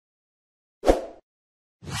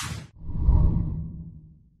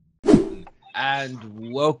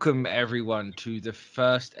And welcome everyone to the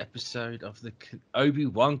first episode of the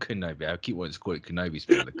Obi-Wan Kenobi. I keep wanting to call it Kenobi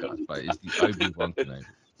Spoilercast, but it's the Obi-Wan Kenobi.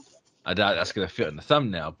 I doubt that's going to fit on the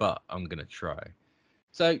thumbnail, but I'm going to try.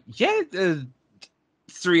 So, yeah, the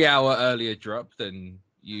 3 hour earlier drop than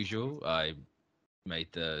usual. I made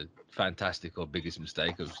the fantastic or biggest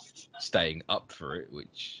mistake of staying up for it,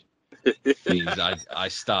 which means I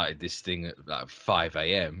started this thing at like 5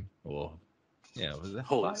 a.m. or, was it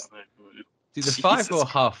 5? Is it 5 or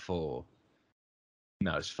half 4?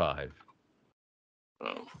 No, it's 5.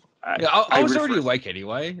 Oh, I was already awake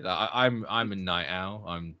anyway. Like, I'm a night owl.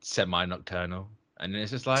 I'm semi-nocturnal, and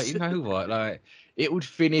it's just like, you know what? Like, it would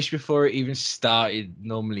finish before it even started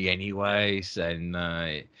normally, anyways. And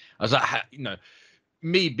I was like,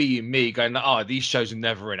 me being me, going, oh, these shows are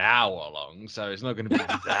never an hour long, so it's not going to be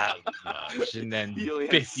that much. And then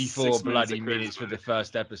 54 bloody minutes for the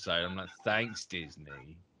first episode. I'm like, thanks,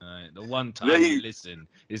 Disney. The one time you listen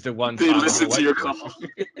is the one time they listen to your call.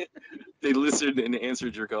 They listened and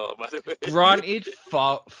answered your call, by the way. Granted,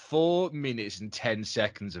 4 minutes and 10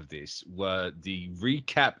 seconds of this were the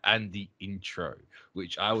recap and the intro,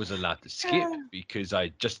 which I was allowed to skip because I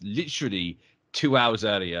just literally 2 hours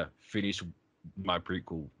earlier finished my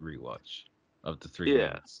prequel rewatch of the 3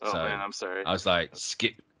 minutes. Oh, man, I'm sorry. I was like,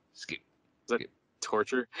 skip. Is that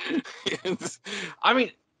torture? I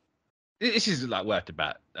mean, this is like worth the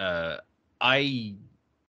bat.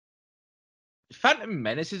 Phantom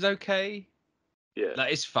Menace is okay. Yeah,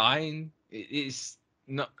 like it's fine. It's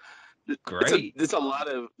not great. There's a lot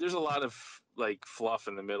of like fluff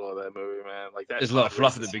in the middle of that movie, man. Like that. There's a lot of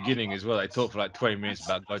fluff at the beginning as well. They talk for like 20 minutes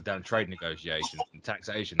about goddamn trade negotiations and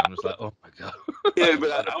taxation. I'm just like, oh my god. Yeah,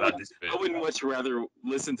 but I would much rather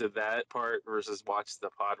listen to that part versus watch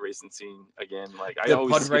the pod racing scene again. Like the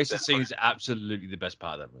pod racing scene is absolutely the best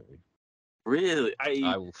part of that movie. Really,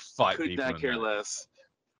 I will fight could people. Not care less.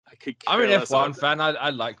 I'm an F1 fan. I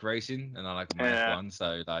like racing and I like my F1.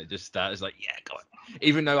 So like just that is like, yeah, go on.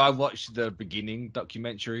 Even though I watched the beginning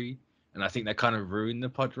documentary and I think they kind of ruined the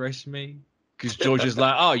pod race for me because George is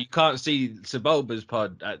like, oh, you can't see Sebulba's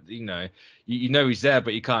pod. You know he's there,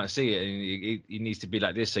 but you can't see it, and he needs to be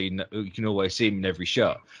like this so you can always see him in every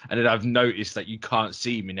shot. And then I've noticed that you can't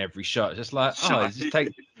see him in every shot. It's just like,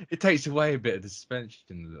 it takes away a bit of the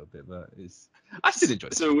suspension a little bit, but I still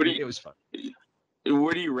enjoyed it. So it was fun.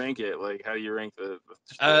 Where do you rank it? Like, how do you rank the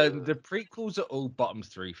prequels are all bottom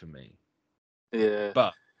 3 for me. Yeah.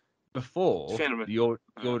 But before, the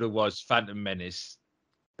order was Phantom Menace,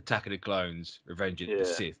 Attack of the Clones, Revenge of the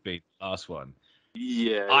Sith being the last one.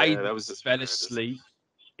 Yeah. I that was fell asleep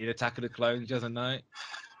in Attack of the Clones the other night,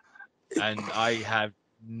 and I have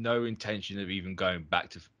no intention of even going back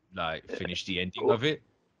to like finish the ending of it.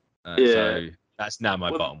 So that's now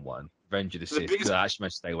my bottom one. Revenge of the Sith, because I actually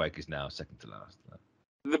managed to stay awake, is now second to last.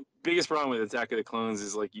 The biggest problem with Attack of the Clones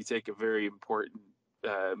is like you take a very important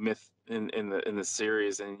myth in the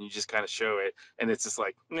series and you just kind of show it, and it's just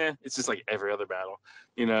like, it's just like every other battle,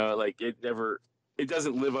 like it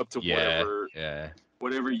doesn't live up to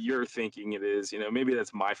whatever you're thinking it is. Maybe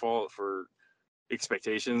that's my fault for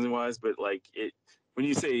expectations wise, but like when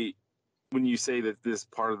you say that this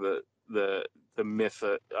part of the myth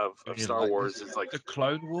of Star Wars is like the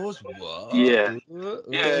Clone Wars. What? It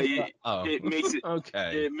makes it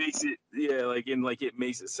okay. It makes it it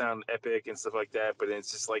makes it sound epic and stuff like that. But it's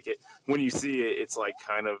just like when you see it, it's like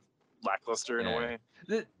kind of lackluster in a way.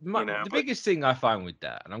 The biggest thing I find with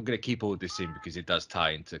that, and I'm going to keep all this in because it does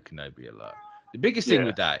tie into Kenobi a lot. The biggest thing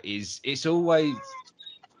with that is it's always,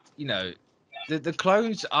 the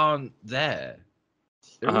clones aren't there.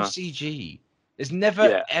 They're all CG. There's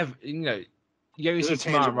never ever, you only see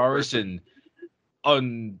Tamara Morrison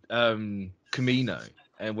on Camino,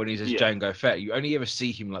 and when he's as Jango Fett, you only ever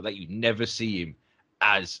see him like that. You never see him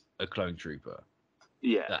as a clone trooper.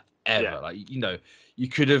 Like you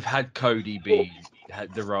could have had Cody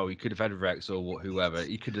had the role. You could have had Rex or whoever.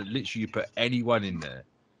 You could have literally put anyone in there.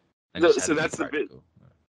 So that's the bit.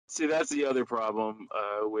 See, that's the other problem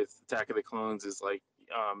with Attack of the Clones is like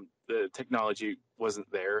the technology wasn't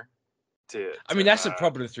there. I mean, that's a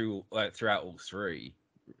problem throughout all 3.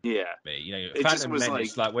 Yeah. Phantom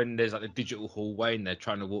Menace, like when there's like the digital hallway and they're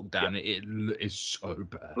trying to walk down it is so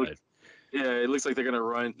bad. It looks like they're gonna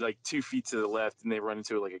run like 2 feet to the left and they run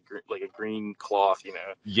into like a green cloth,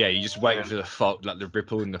 Yeah, you just waiting for the fold, like the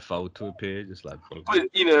ripple in the fold to appear, just like. But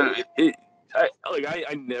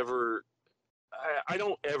I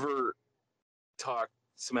don't ever talk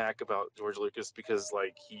smack about George Lucas because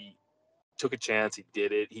like he took a chance, he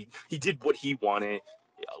did it, he did what he wanted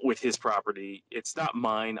with his property. It's not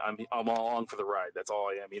mine. I'm along for the ride. That's all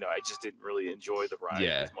I am. I just didn't really enjoy the ride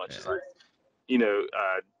as much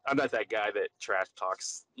I'm not that guy that trash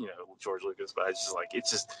talks, George Lucas, but I just like it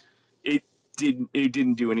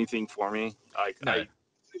didn't do anything for me. Like No.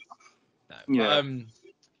 Yeah.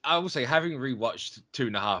 I will say, having rewatched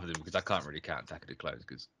 2.5 of them, because I can't really count Attack of the Clones,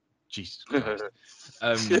 because Jesus Christ.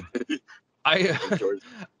 I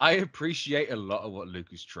I appreciate a lot of what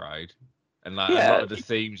Lucas tried, and like a lot of the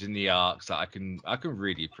themes in the arcs. Like I can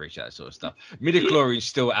really appreciate that sort of stuff. Midichlorians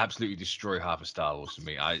still absolutely destroy half of Star Wars for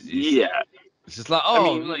me. It's just like,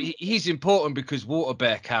 he's important because water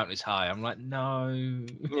bear count is high. I'm like, no,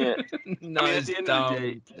 Yeah. no, at the end of the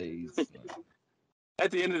day, please. At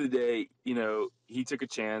the end of the day, he took a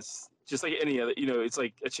chance, just like any other. It's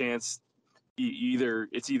like a chance.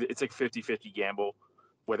 It's like 50-50 gamble,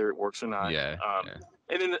 whether it works or not. Yeah.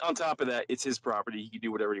 And then on top of that, it's his property. He can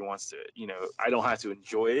do whatever he wants to it. I don't have to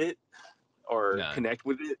enjoy it or connect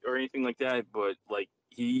with it or anything like that. But like,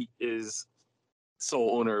 he is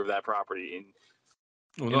sole owner of that property, and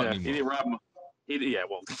not anymore. he didn't rob him.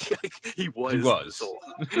 He was. The sole.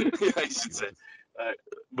 I should say.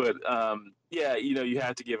 But you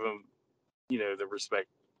have to give him, the respect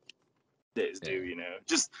that is due.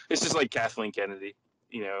 It's just like Kathleen Kennedy.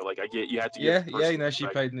 Like I get, you have to give.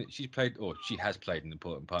 She has played an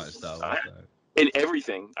important part of Star Wars. In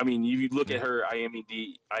everything. I mean, you look at her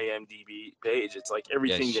IMDb page. It's like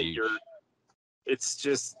everything that you're. It's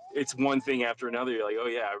one thing after another. You're like,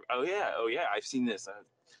 oh yeah, I've seen this.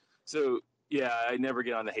 So yeah, I never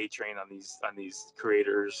get on the hate train on these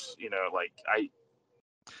creators.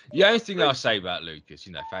 The only thing I'll say about Lucas,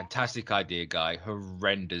 fantastic idea guy,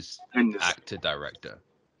 horrendous actor director.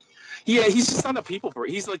 Yeah, he's just not a people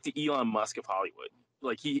person. He's like the Elon Musk of Hollywood.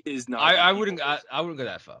 Like, he is not. I wouldn't go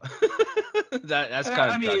that far. That's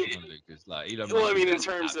kind of judging on Lucas. Like, Elon Musk in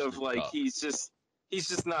terms of like, he's just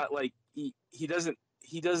not like he's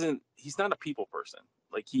not a people person.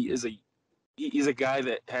 Like, he's a guy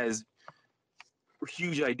that has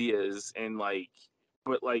huge ideas and like.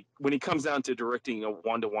 But like, when it comes down to directing a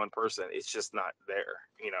one-to-one person, it's just not there.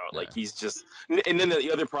 Like, he's just. And then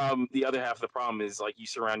the other half of the problem is like, you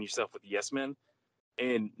surround yourself with yes men,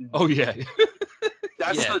 and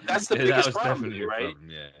that's the biggest problem, right?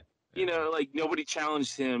 Yeah. Like, nobody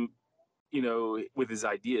challenged him, with his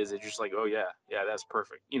ideas. They're just like, oh yeah, that's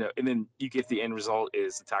perfect, And then you get the end result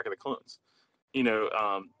is Attack of the Clones,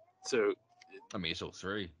 So. I mean, it's all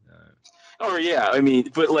three.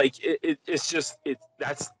 But like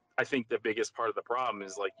that's, I think, the biggest part of the problem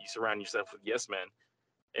is like, you surround yourself with yes men,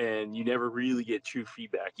 and you never really get true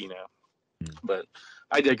feedback, But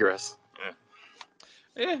I digress.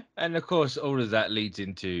 Yeah, and of course, all of that leads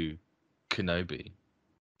into Kenobi,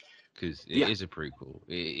 because it is a prequel.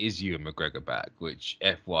 It is Ewan McGregor back, which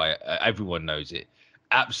everyone knows it.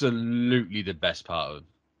 Absolutely the best part of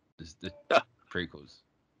the prequels.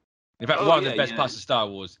 In fact, one of the best parts of Star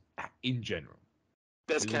Wars in general.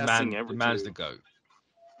 Best casting ever. The man's the GOAT.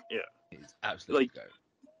 Yeah. He's absolutely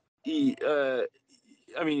the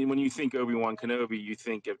GOAT. When you think Obi-Wan Kenobi, you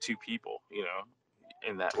think of two people,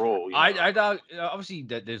 in that role. I'd argue, obviously,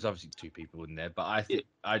 there's obviously two people in there, but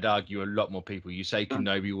I'd argue a lot more people. You say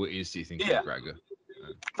Kenobi, what is do you think McGregor?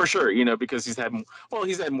 For sure, because he's had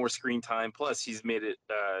more screen time. Plus, he's made it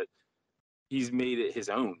his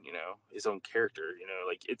own, his own character,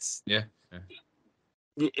 like it's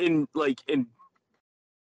and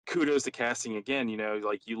kudos to casting again,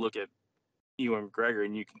 like you look at Ewan McGregor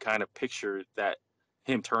and you can kind of picture that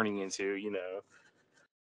him turning into,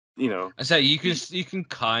 and so you can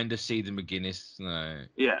kind of see the McGinnis,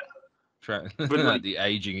 but the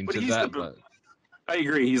aging into that. But I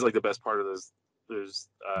agree, he's like the best part of those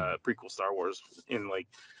prequel Star Wars, and like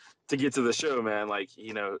to get to the show, man, like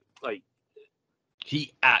like.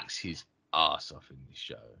 He acts his ass off in this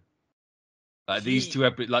show. Like these two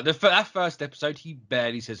episodes, like that first episode, he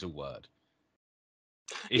barely says a word.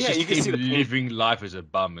 It's just him living life as a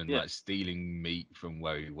bum and like stealing meat from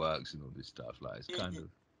where he works and all this stuff. Like, it's kind of.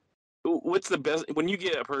 What's the best when you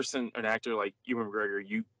get an actor like Ewan McGregor?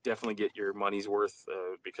 You definitely get your money's worth,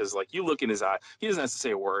 because like you look in his eye, he doesn't have to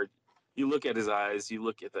say a word. You look at his eyes, you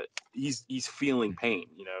look at he's feeling pain.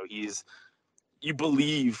 You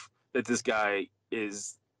believe that this guy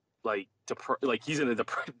is like he's in a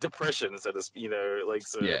depression instead of like,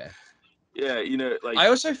 so like I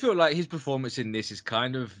also feel like his performance in this is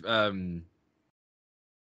kind of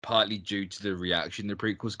partly due to the reaction the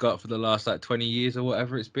prequels got for the last like 20 years or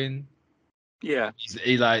whatever it's been. He's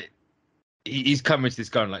coming to this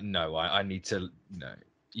going like, no, I need to,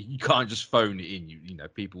 you can't just phone it in.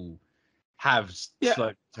 People have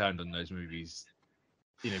slowly turned on those movies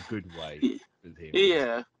in a good way with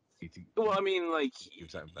him. Well, I mean, like, you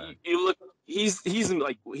he's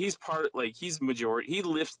majority.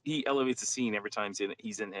 He elevates the scene every time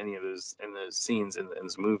he's in any of those scenes in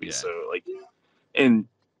those movies. Yeah. So like, and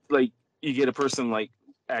like you get a person like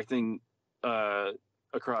acting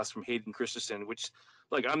across from Hayden Christensen, which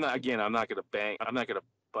like I'm not gonna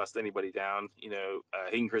bust anybody down.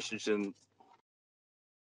 Hayden Christensen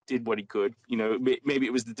did what he could. Maybe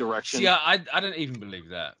it was the direction. See, I don't even believe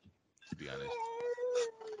that, to be honest.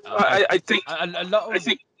 I think a lot of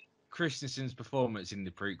Christensen's performance in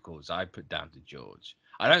the prequels I put down to George.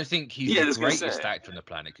 I don't think he's the greatest actor on the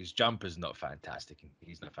planet, because Jumper's not fantastic, and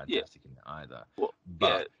he's not fantastic in it either. Well,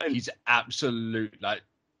 but he's absolute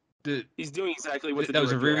he's doing exactly what there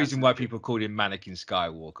was a real reason why people called him Mannequin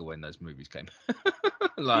Skywalker when those movies came.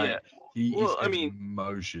 He's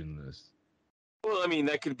emotionless. Well, I mean,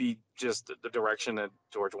 that could be just the direction that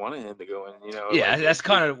George wanted him to go in, Yeah, that's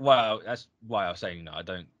kind of why I was saying, I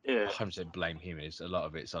don't 100% blame him. A lot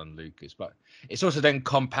of it's on Lucas, but it's also then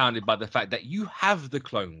compounded by the fact that you have the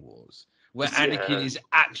Clone Wars, where Anakin is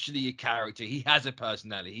actually a character. He has a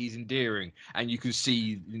personality. He's endearing, and you can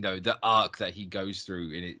see, the arc that he goes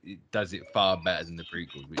through, and it does it far better than the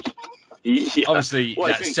prequels, which obviously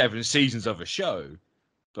that's 7 seasons of a show,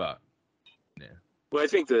 but yeah. Well, I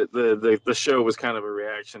think the show was kind of a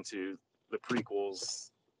reaction to the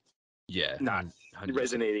prequels. Yeah. Not 100%.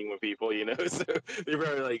 Resonating with people, So they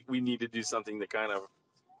were like, we need to do something to kind of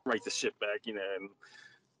right the ship back,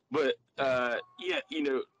 But and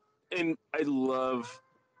I love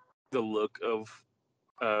the look of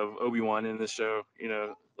Obi-Wan in the show.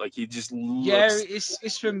 Like he just looks. Yeah,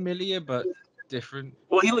 it's familiar but different.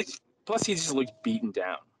 Well, he just looks beaten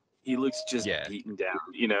down. He looks just beaten down,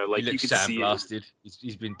 like he looks sandblasted.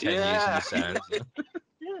 He's been 10 years in the sand.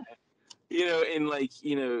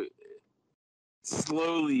 And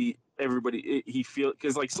slowly everybody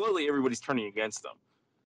slowly everybody's turning against him.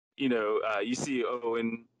 You see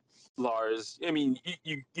Owen, Lars. I mean,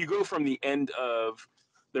 you go from the end of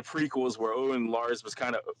the prequels where Owen Lars was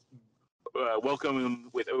kind of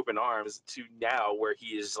welcoming with open arms to now where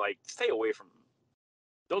he is like, stay away from him.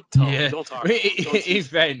 Don't talk. In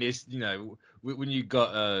fairness, when you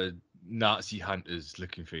got Nazi hunters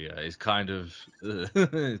looking for you, it's kind of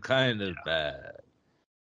bad.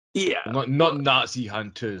 Yeah. Not Nazi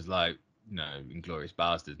hunters like Inglourious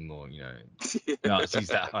Bastards, more Nazis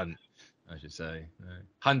that hunt, I should say.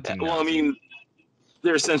 Hunting. Well, Nazis. I mean,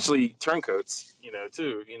 they're essentially turncoats,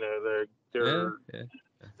 too. They're the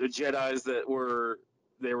Jedis that were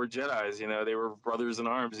Jedis. They were brothers in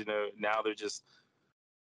arms. Now they're just.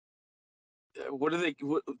 What are they?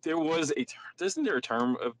 Isn't there a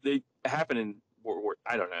term of they happen in World War?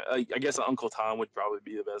 I don't know. I guess Uncle Tom would probably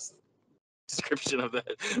be the best description of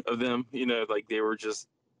them. Like they were just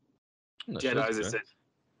Jedis. Sure.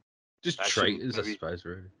 Just traitors, I suppose.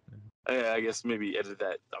 Really. Yeah, I guess maybe edit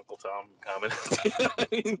that Uncle Tom comment.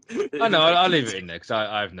 I know. I'll leave it in there because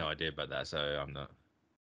I have no idea about that, so I'm not.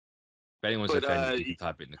 If anyone's offended, you can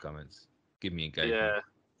type it in the comments. Give me engagement. Yeah,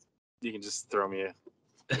 you can just throw me a.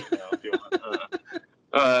 If you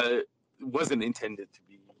want. Wasn't intended to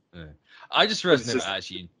be. Yeah. I just realized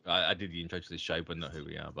I did the intro to the show, but not who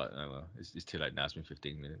we are. But oh well, it's too late now. It's been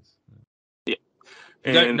 15 minutes. Yeah.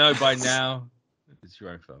 If you don't know by now, it's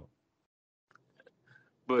your own fault.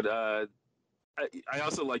 But I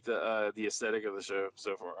also like the aesthetic of the show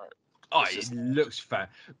so far. It looks fun.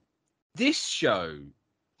 This show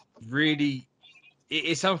really.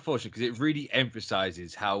 It's unfortunate because it really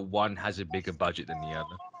emphasizes how one has a bigger budget than the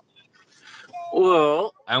other.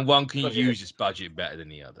 Well, and one can use its budget better than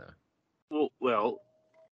the other. Well,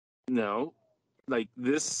 no, like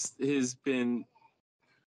this has been.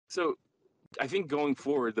 So, I think going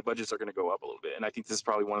forward, the budgets are going to go up a little bit, and I think this is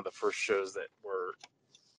probably one of the first shows that were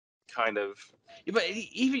kind of. Yeah, but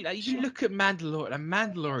even you look at Mandalorian, and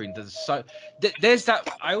Mandalorian does so. There's that.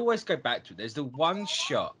 I always go back to it. There's the one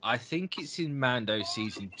shot. I think it's in Mando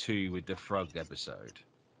season 2 with the frog episode,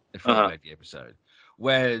 the frog lady episode,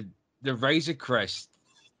 where the Razor Crest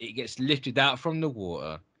it gets lifted out from the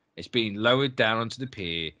water. It's being lowered down onto the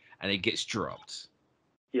pier, and it gets dropped.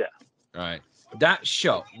 Yeah. Right. That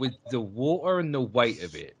shot with the water and the weight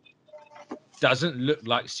of it doesn't look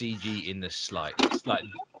like CG in the slightest. Like.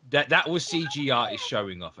 That was CG artist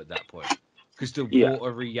showing off at that point because the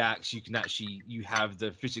water reacts. You have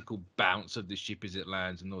the physical bounce of the ship as it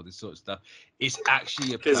lands and all this sort of stuff. It's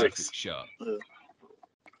actually a perfect shot.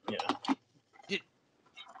 Yeah.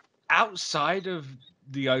 Outside of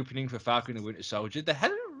the opening for Falcon and Winter Soldier, they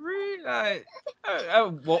hadn't really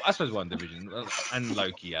well, I suppose WandaVision and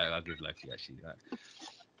Loki. I'll give Loki actually that.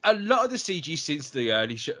 A lot of the CG since the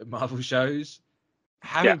early Marvel shows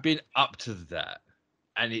haven't been up to that.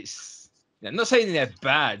 And it's Yeah, I'm not saying they're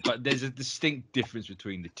bad, but there's a distinct difference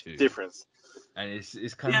between the two. And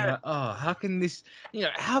it's kind of like, oh, how can this,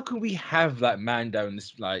 how can we have like Mando and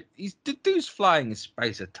this, like, the dude's flying in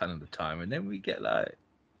space a ton of the time, and then we get like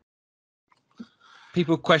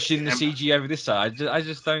people questioning the CG over this side. I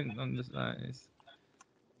just don't understand.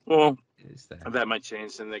 That might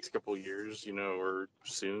change in the next couple of years, or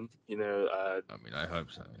soon. I mean, I hope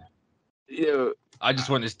so. I just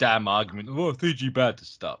want this damn argument. Oh, 3G bad to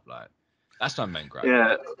stop. Like, that's my main gripe.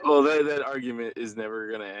 Yeah, well, that argument is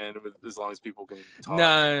never gonna end as long as people can talk.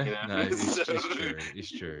 No, it's true.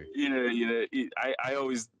 It's true. I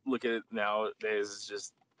always look at it nowadays as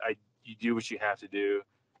just you do what you have to do.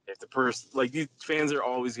 If the person, like, these fans are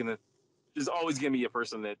always gonna, there's always gonna be a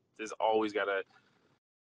person that is always got a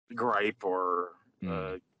gripe or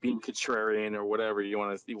being contrarian or whatever you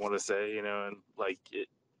want to say, and like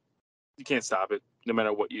you can't stop it. No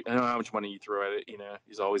matter what I don't know how much money you throw at it,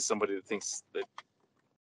 there's always somebody that thinks that.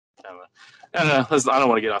 I don't know. I don't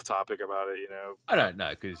want to get off topic about it, I don't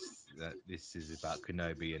know, because this is about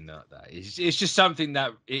Kenobi and not that. It's just something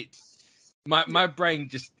that my brain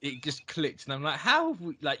just clicked, and I'm like, how have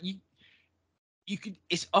we, like, you could.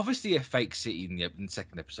 It's obviously a fake city in the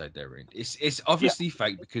second episode they're in. It's obviously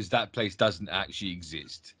fake because that place doesn't actually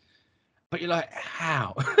exist. But you're like,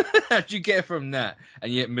 how? How'd you get from that?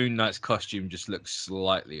 And yet Moon Knight's costume just looks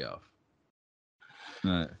slightly off.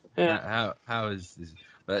 No. Yeah. How is this?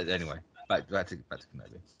 But anyway, back to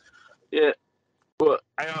Kenobi. Yeah. Well,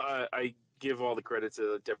 I give all the credit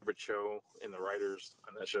to Deborah Cho and the writers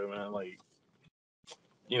on that show, man. Like,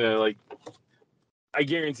 like, I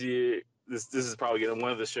guarantee you this is probably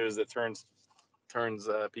one of the shows that turns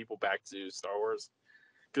people back to Star Wars,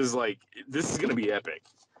 because like this is gonna be epic.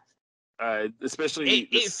 Especially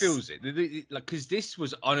it feels it, like, because this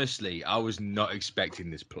was, honestly, I was not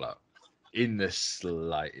expecting this plot in the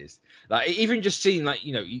slightest. Like, even just seeing, like,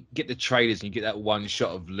 you get the trailers and you get that one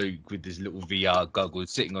shot of Luke with his little VR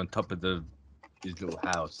goggles sitting on top of his little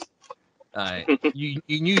house. You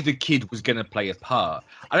knew the kid was gonna play a part.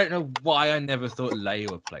 I don't know why I never thought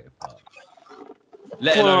Leia would play a part.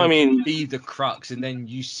 Let alone be the crux, and then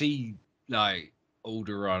you see like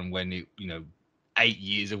Alderaan when it 8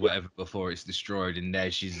 years or whatever before it's destroyed, and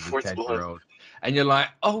there she's a 10-year-old, and you're like,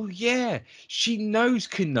 oh yeah, she knows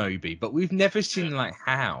Kenobi, but we've never seen like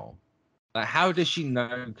how does she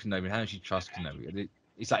know Kenobi? How does she trust Kenobi?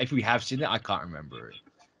 It's like, if we have seen it, I can't remember it.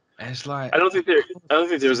 And it's like, I don't think there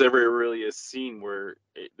was ever really a scene where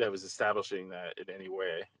that was establishing that in any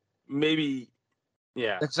way. Maybe,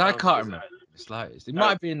 yeah. Because I can't remember the slightest. It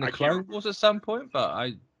might be in the Clone Wars at some point, but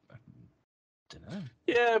I don't know.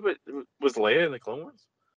 Yeah, but was Leia in the Clone Wars?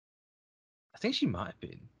 I think she might have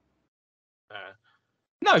been.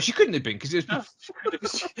 No, she couldn't have been, because it was.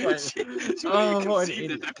 No,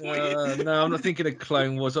 I'm not thinking of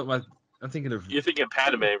Clone Wars. I'm thinking of. You're thinking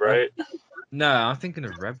Padme, right? No, I'm thinking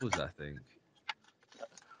of Rebels, I think.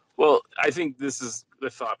 Well, I think this is the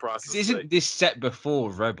thought process. Isn't this set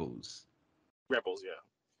before Rebels? Rebels, yeah.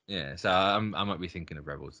 Yeah, so I might be thinking of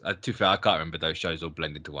Rebels. Too fair, I can't remember. Those shows all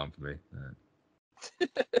blended to one for me.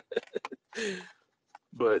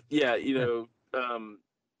 But yeah,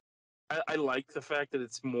 I like the fact that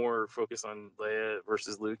it's more focused on Leia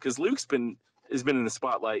versus Luke, because Luke's has been in the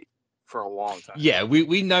spotlight for a long time. Yeah,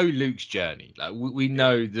 we know Luke's journey. Like, we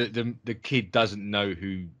know that the kid doesn't know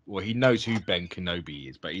he knows who Ben Kenobi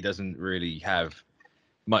is, but he doesn't really have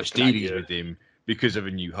much dealings with him because of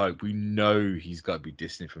A New Hope. We know he's got to be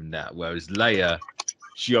distant from that. Whereas Leia,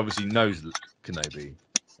 she obviously knows Kenobi,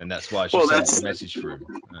 and that's why she sent a message for him.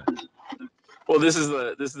 Well, this is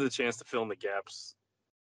the chance to fill in the gaps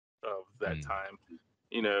of that time.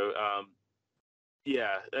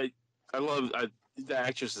 Yeah, I love the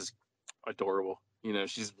actress is adorable.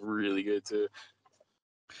 She's really good too.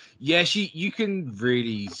 Yeah, you can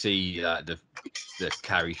really see the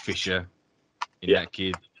Carrie Fisher in that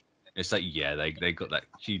kid. It's like, yeah, they got that.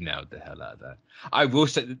 She nailed the hell out of that. I will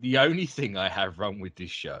say that the only thing I have wrong with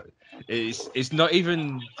this show is it's not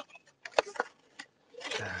even.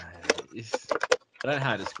 I don't know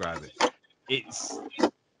how to describe it.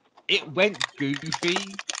 It went goofy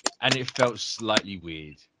and it felt slightly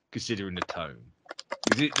weird considering the tone.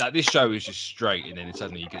 Like, this show is just straight, and then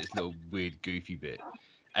suddenly you get this little weird goofy bit,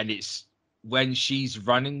 and it's when she's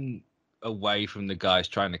running away from the guys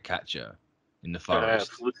trying to catch her in the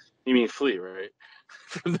forest. You mean Flea, right?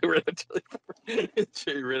 From the Red Hot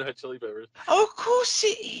Chili Peppers. Oh, of course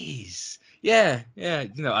it is. Yeah. I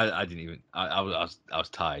didn't even. I was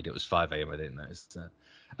tired. It was 5 a.m. I didn't notice that.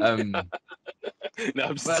 No,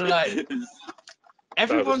 I'm but like,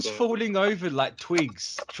 everyone's falling over like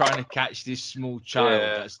twigs trying to catch this small child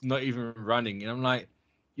that's not even running, and I'm like,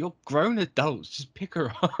 you're grown adults, just pick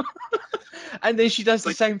her up. And then she does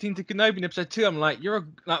the same thing to Kenobi in episode 2. I'm like,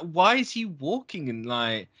 why is he walking and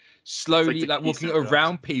like slowly like walking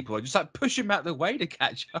around people? Just like push him out the way to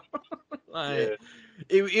catch up.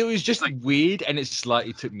 It was just weird, and it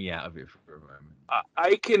slightly took me out of it for a moment.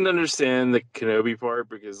 I can understand the Kenobi part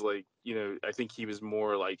because, like, you know, I think he was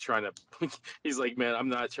more like trying to. He's like, man, I'm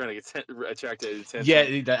not trying to attract attention.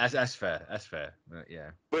 Yeah, that's fair. That's fair. Yeah.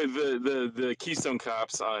 But the Keystone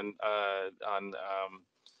Cops on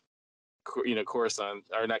you know, Coruscant,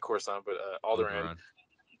 or not Coruscant, but Alderaan.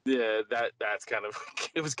 Yeah, that's kind of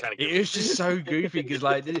it was kind of. It was just so goofy because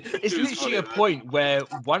like it's literally a point where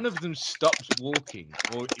one of them stops walking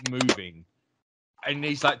or moving, and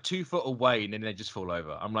he's like 2 foot away, and then they just fall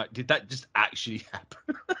over. I'm like, did that just actually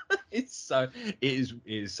happen? It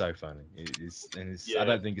is so funny. I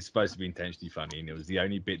don't think it's supposed to be intentionally funny, and it was the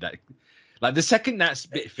only bit that, like, the second that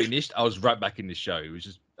bit finished, I was right back in the show. It was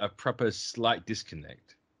just a proper slight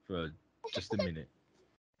disconnect for just a minute,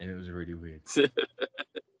 and it was really weird.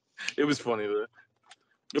 It was funny though.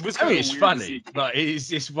 It's funny, but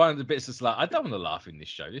it's one of the bits that's like, I don't want to laugh in this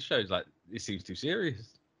show. This show's like, it seems too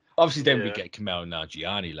serious. Obviously, then we get Kumail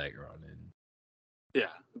Nanjiani later on, and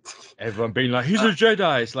everyone being like, he's a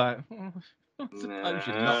Jedi. It's like, sometimes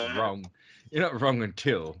you're not wrong. You're not wrong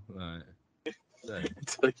until.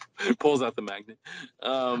 It's like, pulls out the magnet.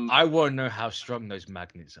 I want to know how strong those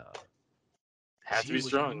magnets are. Have to be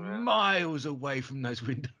strong, man. Miles away from those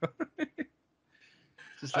windows.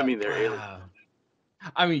 I mean, they're alien.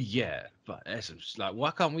 I mean, yeah, but it's like,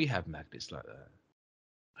 why can't we have magnets like that?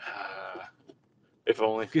 If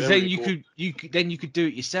only. Because then you could do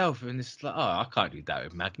it yourself, and it's like, oh, I can't do that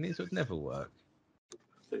with magnets. It would never work.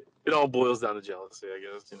 It all boils down to jealousy, I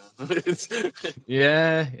guess. You know.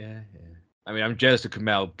 Yeah. I mean, I'm jealous of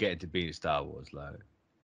Kumail getting to be in Star Wars, like.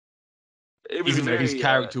 Even though his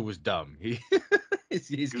character was dumb,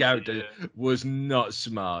 his character was not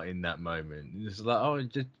smart in that moment. It's like, oh,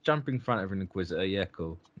 just jump in front of an Inquisitor. Yeah,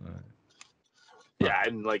 cool. Right. Yeah,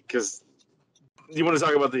 and like, because you want to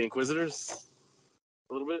talk about the Inquisitors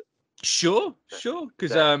a little bit? Sure.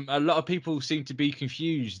 Because a lot of people seem to be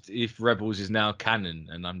confused if Rebels is now canon,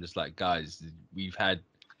 and I'm just like, guys, we've had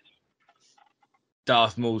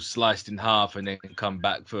Darth Maul sliced in half and then come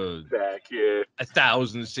back for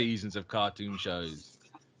 1,000 seasons of cartoon shows.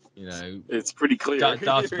 You know, it's pretty clear.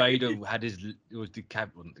 Darth Vader was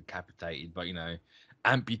decapitated, but, you know,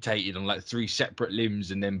 amputated on like 3 separate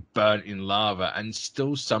limbs and then burnt in lava and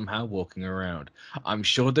still somehow walking around. I'm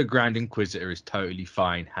sure the Grand Inquisitor is totally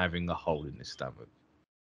fine having a hole in his stomach.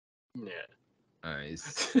 Yeah.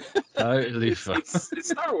 It's totally fine. It's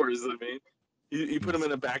Star Wars, I mean. You put him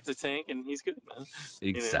in a Bacta tank and he's good, man.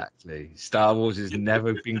 Exactly. You know? Star Wars has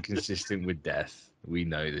never been consistent with death. We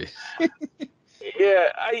know this. Yeah,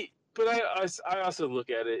 I also look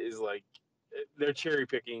at it as like they're cherry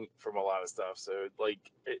picking from a lot of stuff. So like,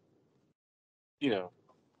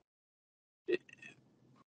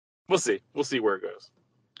 we'll see. We'll see where it goes.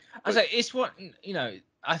 I say it's what, you know.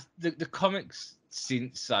 The comics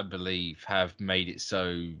since, I believe, have made it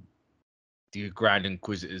so the Grand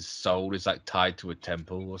Inquisitor's soul is like tied to a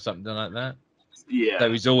temple or something like that. Yeah.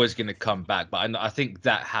 So he's always going to come back, but I think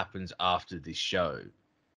that happens after this show.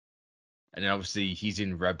 And then obviously he's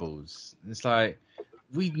in Rebels. It's like,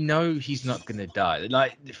 we know he's not going to die.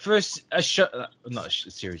 Like, for a show, not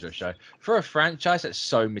a series or a show, for a franchise that's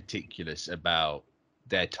so meticulous about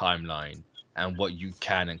their timeline and what you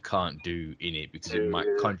can and can't do in it because it might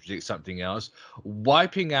contradict something else.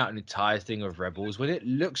 Wiping out an entire thing of Rebels when it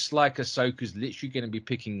looks like Ahsoka's literally going to be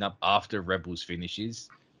picking up after Rebels finishes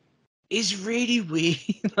is really weird.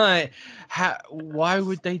 Like, why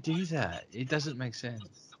would they do that? It doesn't make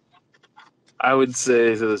sense. I would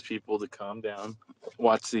say to those people to calm down,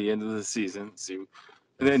 watch the end of the season, see,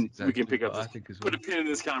 and then we can pick up, put a pin in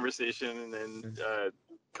this conversation, and then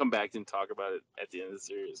come back and talk about it at the end of the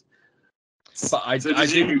series. But I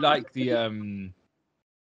do like the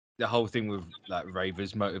whole thing with like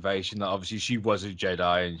Raver's motivation. Like, obviously, she was a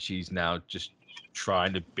Jedi, and she's now just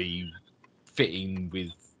trying to be fitting with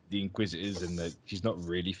the Inquisitors, and that she's not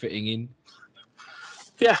really fitting in.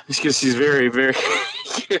 Yeah, because she's very, very,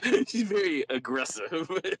 she's very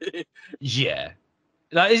aggressive. Yeah,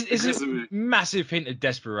 like it's a massive hint of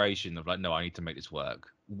desperation of like, no, I need to make this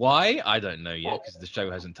work. Why? I don't know yet because the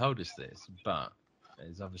show hasn't told us this, but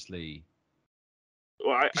it's obviously.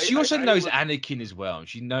 Well, she also knows Anakin as well.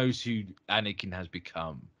 She knows who Anakin has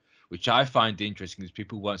become, which I find interesting because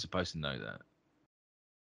people weren't supposed to know that.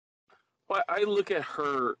 Well, I look at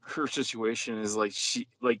her situation as like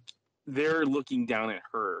they're looking down at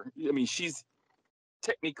her. I mean, she's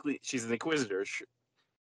an inquisitor,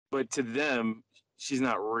 but to them, she's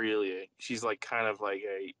not really. She's like kind of like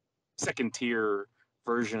a second tier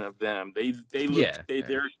version of them. They look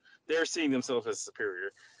they're seeing themselves as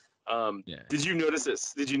superior. Did you notice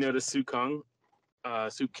this? Did you notice Sue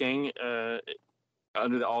King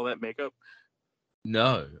under all that makeup?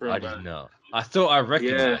 No, I did not. I thought I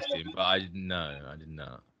recognized him, but I didn't know. I did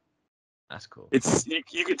not. That's cool. It's you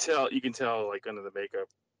can tell like under the makeup,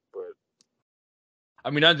 but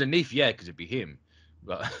I mean underneath, yeah, because it'd be him.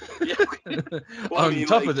 But well, on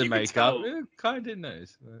top of the makeup, kind of didn't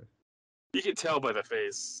notice. You can tell by the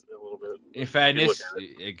face a little bit. In fairness,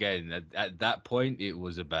 again, at that point, it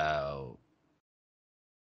was about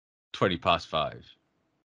 5:20.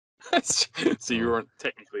 So you weren't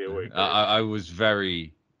technically awake. Right? I was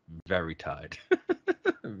very, very tired.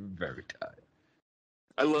 Very tired.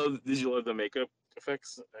 Did you love the makeup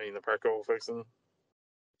effects? I mean, the practical effects in them?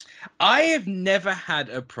 I have never had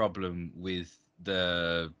a problem with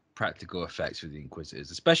the practical effects with the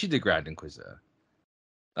Inquisitors, especially the Grand Inquisitor.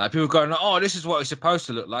 People going, oh, this is what it's supposed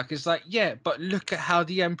to look like. It's like, yeah, but look at how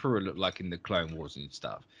the Emperor looked like in the Clone Wars and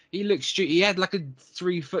stuff. He had like a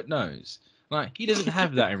 3-foot nose. Like, he doesn't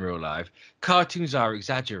have that in real life. Cartoons are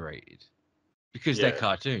exaggerated because they're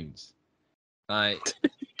cartoons. Like,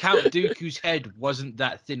 Count Dooku's head wasn't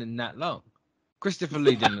that thin and that long. Christopher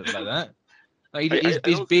Lee didn't look like that. Like,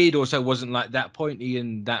 his beard also wasn't like that pointy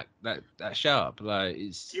and that sharp. Like,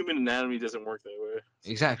 it's human anatomy doesn't work that way.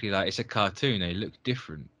 Exactly, like it's a cartoon. They look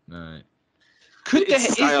different. Right? Is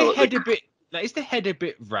the head a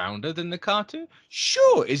bit rounder than the cartoon?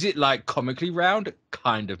 Sure. Is it like comically round?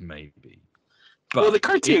 Kind of, maybe. But the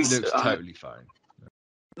cartoon looks totally fine.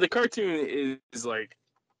 The cartoon is like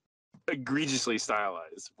egregiously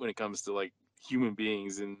stylized when it comes to like human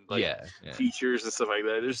beings and like features and stuff like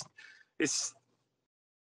that. And it's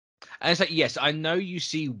like, yes, I know you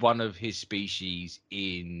see one of his species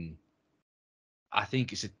in. I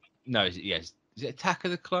think is it Attack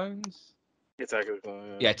of the Clones? Attack of the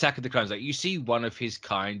Clones. Yeah, Attack of the Clones. Like you see one of his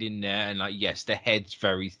kind in there, and like yes, the head's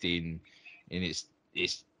very thin, and it's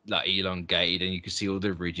like elongated, and you can see all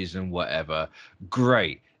the ridges and whatever.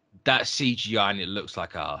 Great, that's CGI, and it looks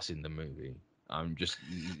like arse in the movie. Just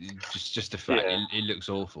the fact it looks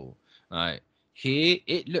awful. Like here,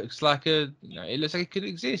 it looks like it looks like it could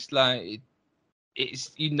exist. Like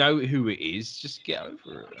it's who it is. Just get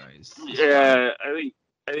over it. Right?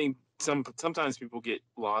 I think sometimes people get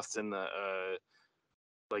lost in the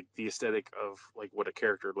like the aesthetic of like what a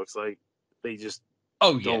character looks like. They just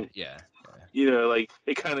like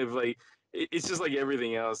it kind of like it's just like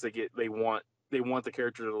everything else. They want the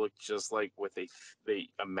character to look just like what they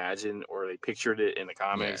imagine or they pictured it in the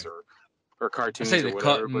comics or cartoons. I say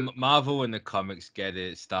Marvel and the comics get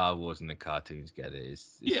it. Star Wars and the cartoons get it.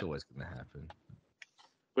 It's always going to happen.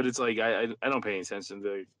 But it's like I don't pay any attention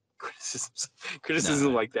to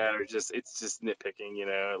criticism like that, or it's just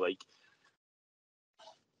nitpicking, Like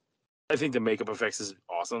I think the makeup effects is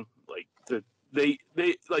awesome. Like they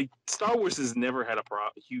like Star Wars has never had a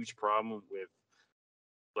huge problem with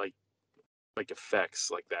like effects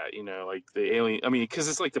like that, like the alien. I mean, because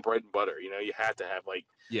it's like the bread and butter, you had to have like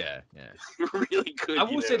really good. I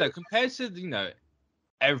will say though, compared to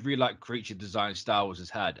every like creature design Star Wars has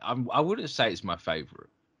had, I wouldn't say it's my favorite.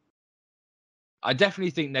 I definitely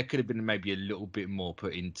think there could have been maybe a little bit more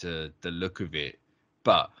put into the look of it,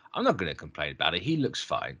 but I'm not going to complain about it. He looks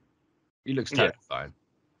fine. He looks totally fine.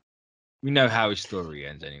 We know how his story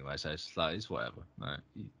ends anyway, so it's whatever. Right?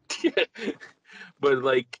 But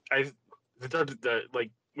like like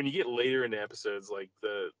when you get later in the episodes, like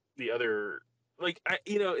the other like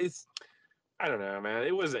it's I don't know, man.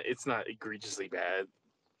 It's not egregiously bad,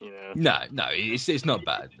 No, it's not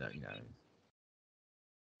bad. No.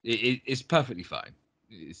 It's perfectly fine.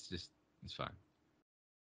 It's fine.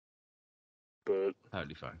 But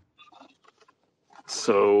totally fine.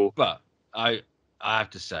 So, but I have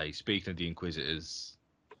to say, speaking of the Inquisitors,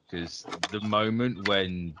 because the moment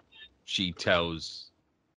when she tells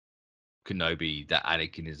Kenobi that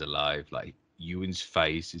Anakin is alive, like Ewan's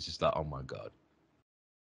face is just like, oh my god,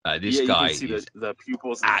 this guy is the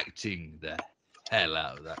pupils acting the hell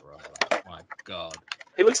out of that role. Like, my god,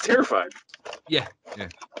 he looks terrified. Yeah.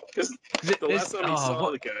 Because the last time he saw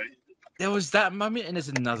the guy, there was that moment, and there's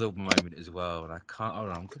another moment as well. And I can't. Hold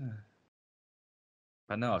on,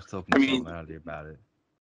 I know I was talking to someone earlier about it.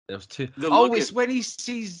 There was two. It's when he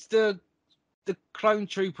sees the clone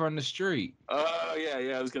trooper on the street. Oh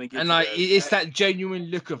yeah. I was gonna get. And like, it's that genuine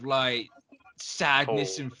look of like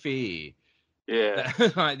sadness and fear. Yeah.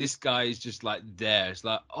 Like this guy is just like there. It's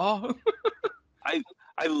like, oh,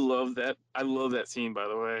 I love that. I love that scene, by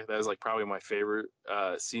the way. That is like probably my favorite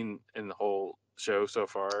scene in the whole show so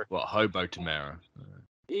far. what hobo Tamara?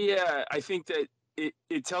 Yeah, I think that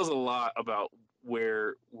it tells a lot about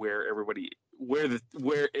where everybody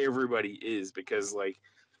is, because like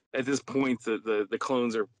at this point the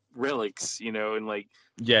clones are relics, and like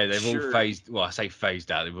Yeah, they've all sure, phased. Well, I say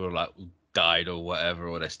phased out. They've all like died or whatever,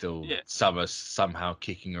 or they're still yeah, some are somehow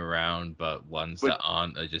kicking around, but ones but that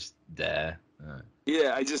aren't are just there.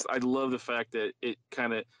 yeah, I love the fact that it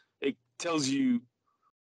tells you,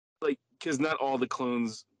 like, because not all the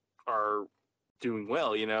clones are doing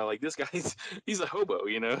well, like this guy's he's a hobo,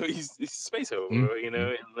 he's a space hobo, Mm-hmm.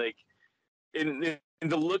 and like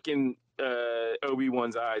and the look in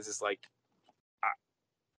Obi-Wan's eyes is like,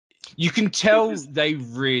 You can it tell was, they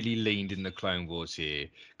really leaned in the Clone Wars here,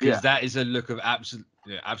 yeah, because that is a look of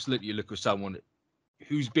absolutely a look of someone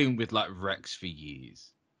who's been with like Rex for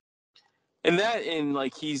years. and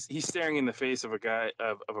like he's staring in the face of a guy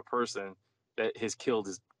of a person that has killed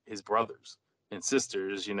his brothers and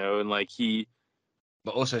sisters, and like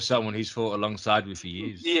But also someone who's fought alongside with for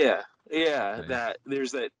years. yeah, Right. that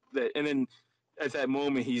there's that, and then at that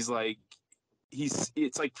moment he's like,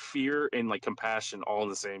 it's like fear and like compassion all in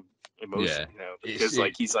the same emotion, Yeah, because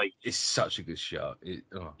like he's like, it's such a good shot.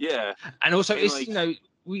 yeah, And also and it's like,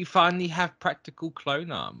 we finally have practical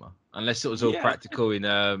clone armor, unless it was all yeah, practical in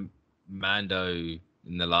Mando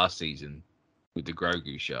in the last season with the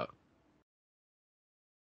Grogu shot.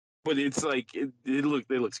 but it's like it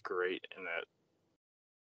looks great in that,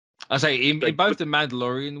 I say in like, both but the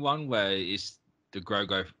Mandalorian one where it's the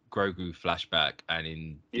Grogu flashback, and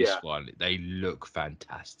in yeah. this one they look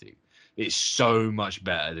fantastic. It's so much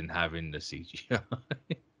better than having the CGI.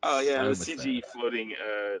 Oh yeah, So the much better. CG floating,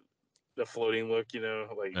 the floating look,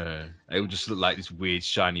 like, It would just look like this weird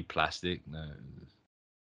shiny plastic. No,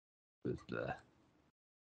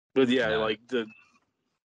 but yeah, no. like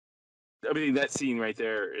I mean, that scene right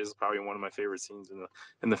there is probably one of my favorite scenes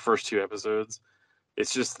in the first two episodes.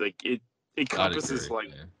 It's just like it I'd encompasses agree. like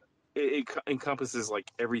Yeah. it encompasses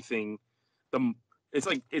like everything. The it's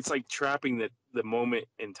like trapping the moment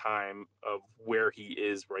in time of where he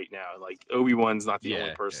is right now. Like Obi-Wan's not the only Yeah,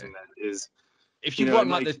 yeah. person that is, If you want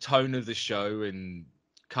and like like, the tone of the show and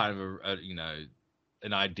kind of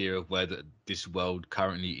an idea of where this world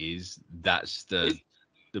currently is, that's it,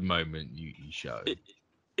 the moment you show. it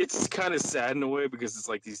it's kind of sad in a way, because it's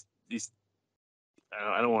like these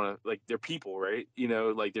I don't want to, like, they're people, right?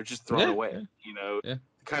 Like they're just thrown Yeah, away, yeah, yeah.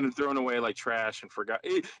 kind of thrown away like trash and forgot.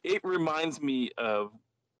 It reminds me of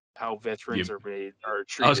how You, veterans are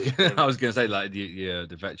treated, I and was gonna say like the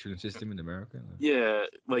veteran system in America. yeah,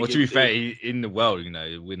 Well, like to be fair, in the world,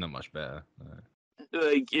 we're not much better.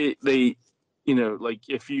 like like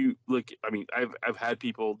if you look, I mean, I've had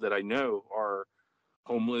people that I know are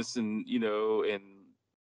homeless, and and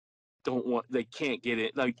they can't get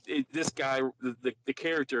it. Like this guy, the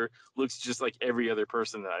character looks just like every other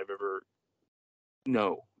person that I've ever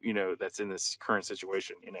that's in this current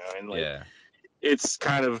situation, and like Yeah, it's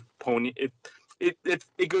kind of pony.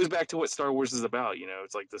 It goes back to what Star Wars is about.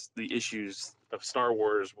 It's like the issues of Star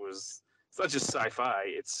Wars was, it's not just sci-fi,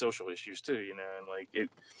 it's social issues too. And like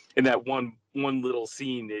in that one little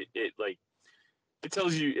scene, it like it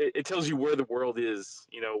tells you where the world is,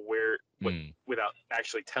 where what mm. without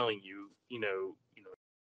actually telling you,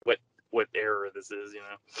 what era this is,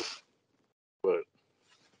 but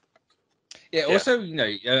Yeah. yeah, Also,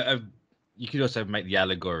 you could also make the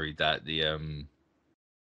allegory that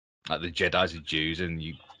like the Jedi's are Jews and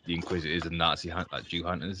the Inquisitors are Nazi like Jew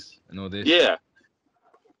hunters and all this. yeah.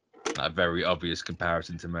 Like, a very obvious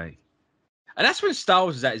comparison to make. And that's when Star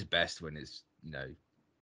Wars is at its best, when it's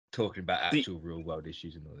talking about The actual real world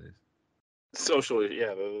issues and all this. social,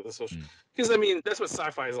 yeah, the social, Mm. because I mean that's what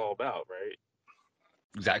sci-fi is all about, right?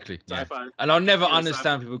 Exactly. Yeah. Sci-fi, And I'll never sci-fi.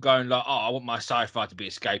 understand people going like, "Oh, I want my sci-fi to be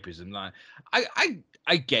escapism." Like,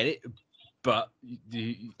 I get it, but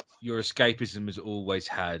your escapism has always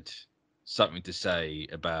had something to say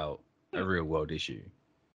about a real world issue.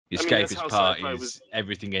 The I mean, that's escapist how part sci-fi was. is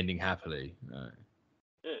everything ending happily.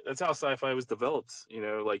 Yeah, that's how sci-fi was developed.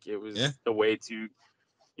 Like it Yeah. was a way to,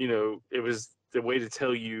 it was the way to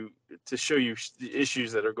tell you, to show you the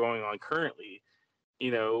issues that are going on currently.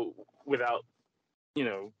 Without, you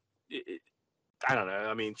know, I don't know.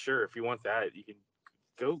 I mean, sure, if you want that, you can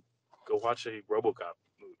go watch a RoboCop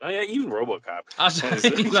movie. Oh, yeah, even RoboCop I was has.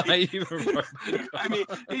 like, even I mean,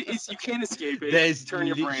 you can't escape it. there's Turn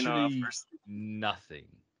your brain off. literally nothing.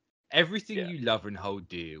 Everything Yeah, you love and hold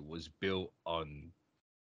dear was built on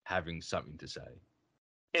having something to say.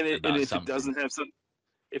 And about if something. it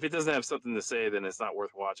doesn't have something to say, then it's not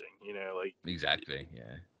worth watching. You know, like Exactly.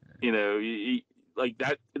 Yeah. you know, like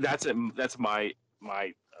that. That's my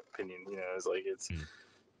opinion. You know, it's like Mm.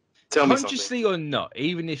 tell me something. Consciously or not,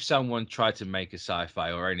 even if someone tried to make a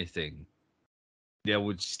sci-fi or anything, there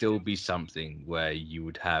would still be something where you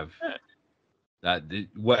would have Yeah. that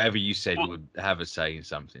whatever you said Well, would have a say in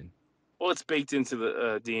something. well, it's baked into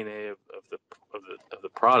the DNA of the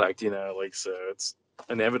product. You know, like so it's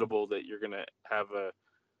inevitable that you're gonna have a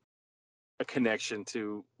connection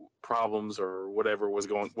to problems or whatever's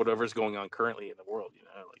going on currently in the world. You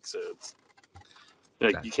know, like so it's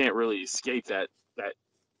like you can't really escape that that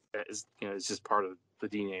is, you know, it's just part of the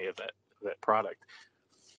DNA of that product.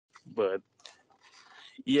 But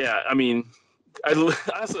yeah, I mean, I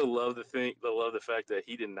also love the fact that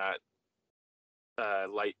he did not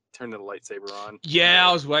turn the lightsaber on. Yeah,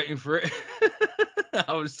 I was waiting for it.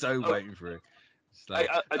 I was so Oh, waiting for it. It's like,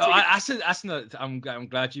 I take it. that's not. I'm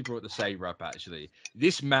glad you brought the saber up. Actually,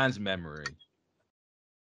 this man's memory.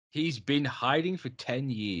 He's been hiding for 10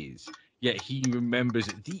 years, yet he remembers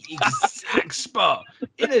the exact spot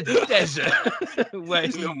in a desert where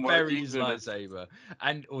There's he no buried his markings in it. lightsaber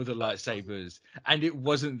and all the lightsabers, and it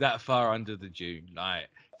wasn't that far under the dune. Like,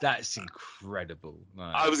 that's incredible.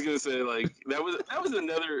 Like, I was gonna say like that was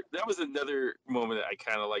another moment that I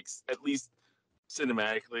kind of like, at least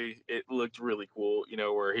cinematically it looked really cool, you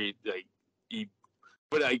know, where he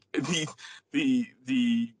but I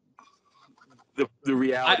the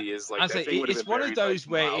reality is like I that say thing would have it's been one of buried like those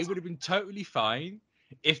where it miles. would have been totally fine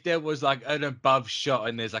if there was like an above shot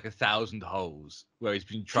and there's like 1,000 holes where he's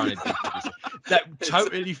been trying to dig for this. That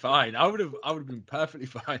totally fine. I would have been perfectly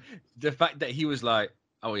fine. The fact that he was like,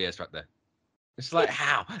 oh yeah, it's right there. It's like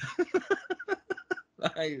how?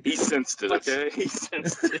 Like, He sensed it, what? okay? He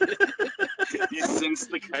sensed it. He sensed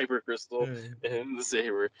the kyber crystal and the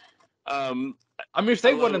saber. Um, I mean, if I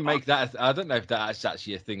they want to love. make that, I don't know if that's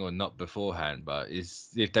actually a thing or not beforehand, but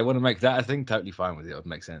if they want to make that a thing, totally fine with it. It would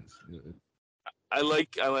make sense. I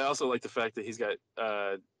also like the fact that he's got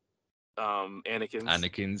Anakin's.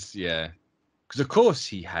 Anakin's, yeah. Because of course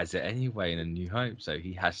he has it anyway in A New Hope, so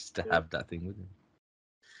he has to Yeah. have that thing with him.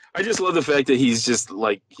 I just love the fact that he's just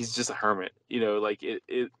a hermit. You know, like it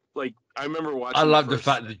like I remember I watching love the first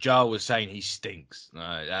fact that Jar was saying he stinks.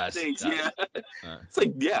 No, that's things. Yeah, it's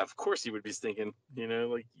like yeah, of course he would be stinking. You know,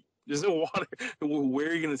 like there's no water. Where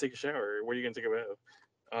are you gonna take a shower? Where are you gonna take a bath?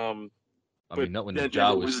 I But mean, not when the that Jar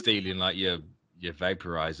never was was. stealing like your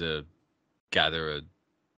vaporizer gatherer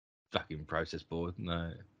fucking process board.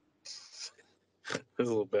 No, Those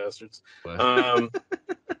little bastards. but Um,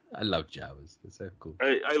 I love Jawas. They're so cool.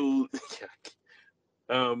 yeah.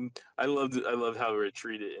 I loved how they were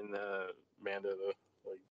treated in Mando though.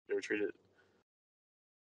 Like they were treated.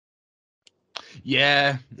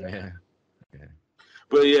 Yeah.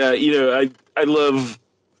 But yeah, you know, I love.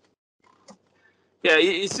 Yeah,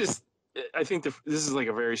 it's just I think this is like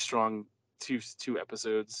a very strong two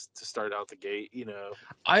episodes to start out the gate. You know,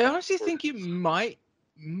 I honestly think it might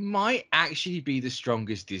actually be the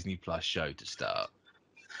strongest Disney Plus show to start.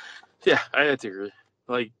 yeah, I had to agree.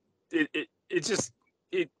 Like it just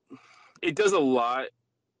it it does a lot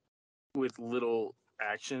with little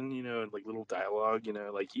action, you know, and like little dialogue, you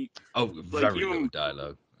know, like Very little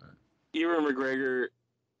dialogue. Ewan McGregor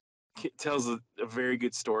tells a very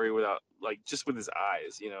good story without like just with his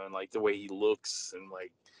eyes, you know, and like the way he looks and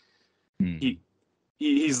like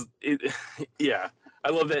he's yeah. I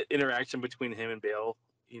love that interaction between him and Bale,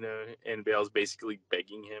 you know, and Bale's basically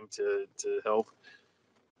begging him to help.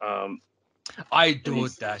 I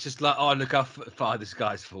adored that. It's just like, oh, look how far this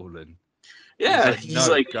guy's fallen. Yeah, He's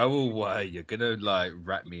like, no, go away. You're gonna like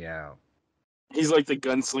rat me out. He's like the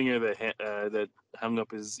gunslinger that hung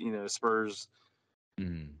up his, you know, spurs.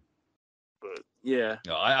 But yeah,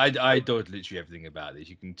 No, I adored literally everything about this.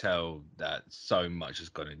 You can tell that so much has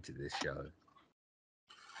gone into this show,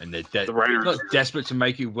 and they're the writers not desperate to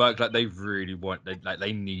make it work. Like they really want,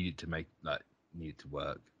 they needed to to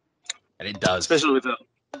work, and it does.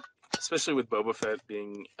 Especially with Boba Fett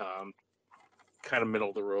being kind of middle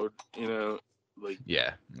of the road, you know, like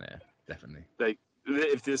yeah, definitely. Like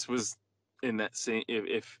if this was in that same,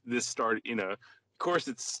 if this started, you know, of course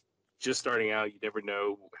it's just starting out. You never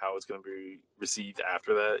know how it's going to be received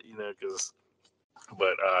after that, you know,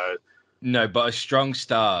 but no, but a strong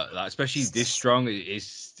start, like, especially this strong,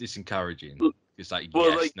 it's encouraging. It's like well,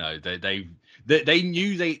 yes, like, no, they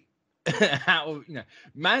knew they how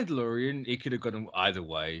Mandalorian, it could have gone either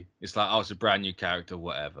way. It's like, oh, it's a brand new character,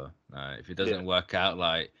 whatever. If it doesn't work out,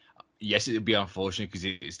 like, yes, it would be unfortunate because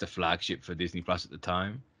it's the flagship for Disney Plus at the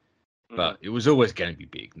time, but it was always going to be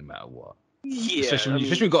big no matter what. Yeah, especially when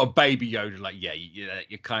you've got a baby Yoda. Like, yeah,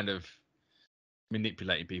 you're kind of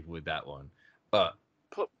manipulating people with that one. But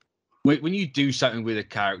when you do something with a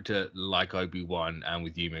character like Obi-Wan and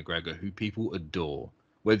with Ewan McGregor, who people adore,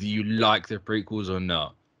 whether you like the prequels or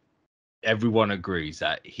not, everyone agrees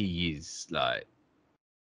that he is like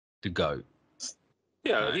the GOAT.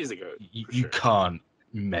 Yeah, like, he's the GOAT. You can't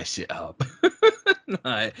mess it up.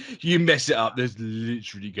 Like, you mess it up, there's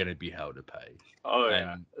literally going to be hell to pay. Oh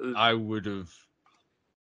yeah. And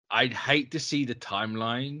I'd hate to see the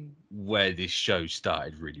timeline where this show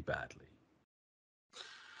started really badly.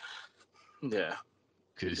 Yeah.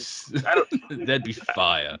 Because there'd be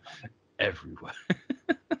fire everywhere.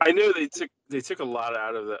 I know they took a lot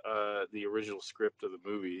out of the original script of the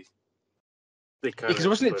movie. Because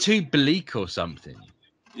wasn't it too bleak or something?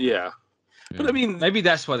 Yeah. But I mean, maybe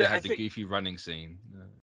that's why they had the goofy running scene.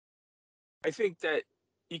 I think that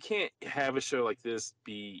you can't have a show like this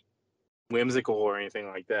be whimsical or anything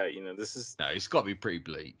like that. You know, it's got to be pretty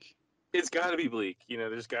bleak. It's got to be bleak. You know,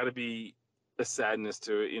 there's got to be a sadness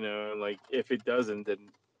to it. You know, like if it doesn't, then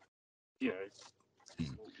you know,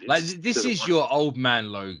 like this is your old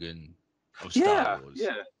man Logan of Star Wars.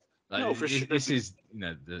 Yeah. Like, no, for sure. This is,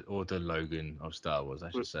 the Logan of Star Wars, I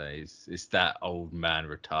should say. It's that old man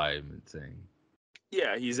retirement thing.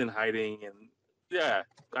 Yeah, he's in hiding, and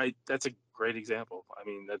that's a great example. I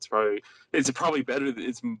mean, it's probably better than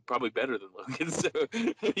Logan. So but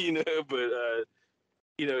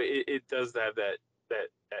it does have that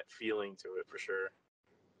feeling to it for sure.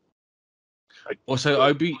 Also, not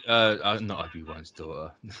Obi-Wan's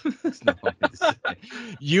daughter. That's not what I meant to say.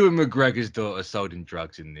 Ewan McGregor's daughter sold him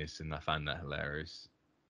drugs in this, and I found that hilarious.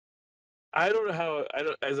 I don't know how.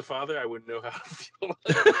 As a father, I wouldn't know how to feel.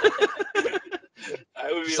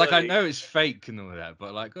 I would be like, I know it's fake and all that,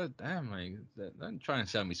 but like, god damn, like, don't try and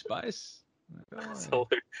sell me spice. So,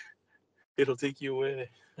 it'll take you away.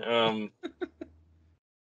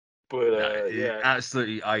 But yeah,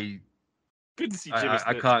 absolutely. Good to see Jimmy Smith.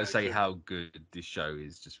 I can't say how good this show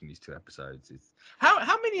is just from these 2 episodes. It's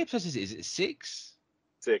how many episodes is it? Is it 6?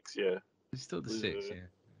 6, yeah. It's still the 6, yeah.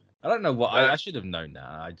 I don't know what I should have known that.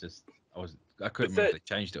 I couldn't remember if they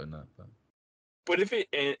changed it or not. But if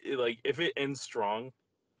it ends strong,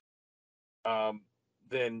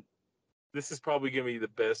 then this is probably gonna be the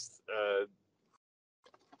best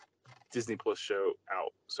Disney Plus show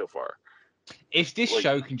out so far. If this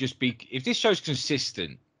show's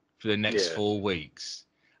consistent for the next 4 weeks,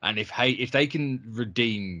 and if they can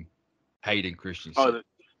redeem Hayden Christensen,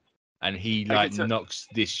 and he knocks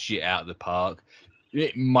this shit out of the park,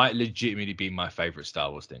 it might legitimately be my favorite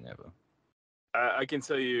Star Wars thing ever. I can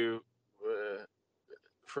tell you,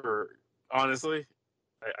 honestly,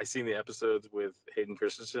 I seen the episodes with Hayden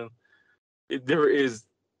Christensen.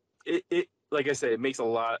 Like I said, it makes a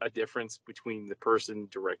lot of difference between the person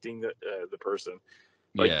directing the person.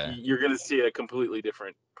 Like, you're gonna see a completely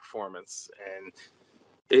different performance, and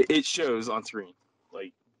it shows on screen.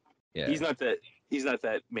 Like, he's not that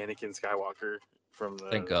mannequin Skywalker from the.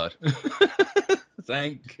 Thank God.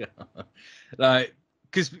 Thank God. Like,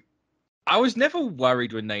 because I was never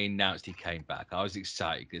worried when they announced he came back. I was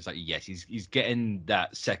excited. It's like, yes, he's getting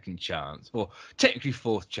that second chance, or technically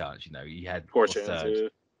 4th chance. He had 4th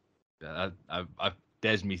chance.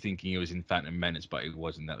 There's me thinking he was in Phantom Menace, but he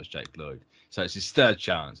wasn't. That was Jake Lloyd. So it's his 3rd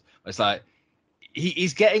chance. It's like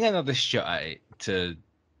he's getting another shot at it to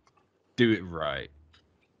do it right.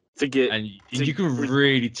 You can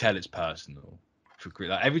really tell it's personal.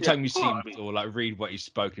 Like, every time you see him or like read what he's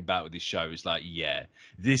spoken about with this show, it's like,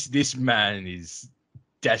 this man is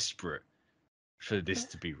desperate for this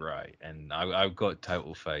to be right, and I've got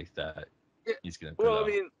total faith that he's gonna. Well, I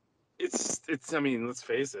mean, it's. I mean, let's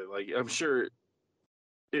face it. Like, I'm sure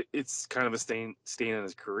it's kind of a stain on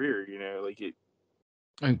his career. Like it.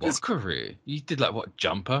 I mean, what career? He did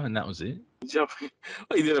Jumper, and that was it. Jumper.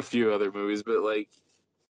 Well, he did a few other movies, but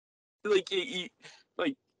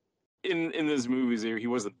in those movies, he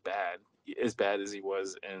wasn't as bad as he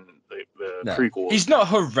was in the prequel. He's not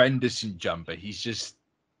horrendous in Jumper. He's just.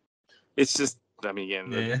 It's just. I mean,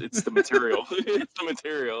 again, it's the material. It's the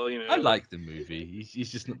material. I like the movie.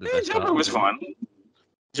 He's just not the best. Jumper was fun.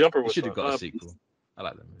 Jumper was. Should have got a sequel. I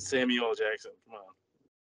like that movie. Samuel L. Jackson. Come on.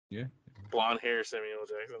 Yeah. Blonde hair, Samuel L.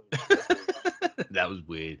 Jackson. That was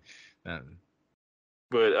weird.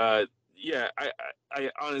 But yeah, I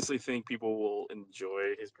honestly think people will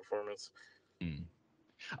enjoy his performance.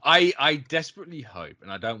 I desperately hope,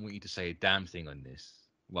 and I don't want you to say a damn thing on this,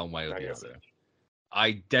 one way or the other.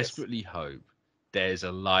 I desperately hope there's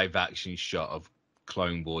a live action shot of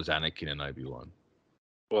Clone Wars Anakin and Obi-Wan.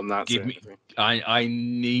 Well, not Give saying me. anything. I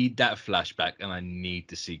need that flashback, and I need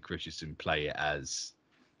to see Christensen play it as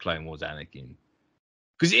Clone Wars Anakin.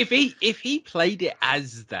 Because if he played it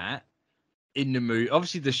as that in the movie,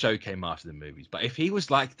 obviously the show came after the movies, but if he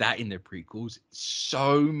was like that in the prequels,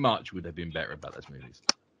 so much would have been better about those movies.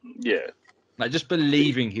 Yeah. Like just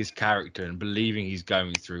believing his character and believing he's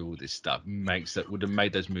going through all this stuff would have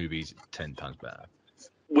made those movies 10 times better.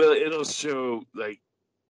 Well, it'll show like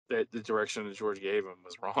that the direction that George gave him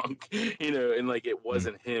was wrong, and like it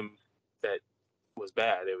wasn't him that was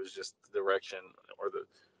bad. It was just the direction or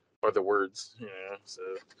the words, So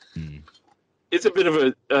it's a bit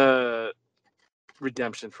of a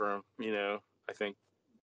redemption for him, I think.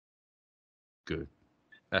 Good.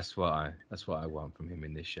 That's what I want from him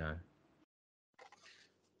in this show.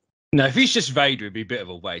 No, if he's just Vader, it'd be a bit of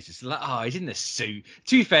a waste. It's like, oh, he's in the suit.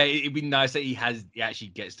 To be fair, it'd be nice that he actually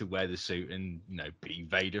gets to wear the suit and be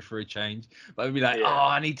Vader for a change. But it'd be like, oh,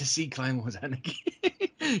 I need to see Clone Wars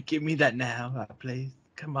Anakin. Give me that now, please.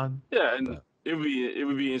 Come on. Yeah, and it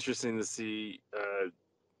would be interesting to see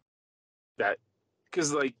that,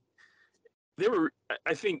 because like they were,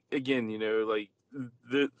 I think again, like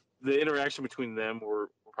the interaction between them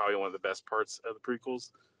were probably one of the best parts of the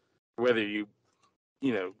prequels. Whether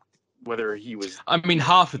whether he was, I mean,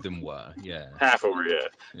 half of them were, yeah. Half over, yeah.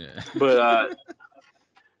 Yeah. But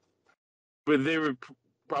they were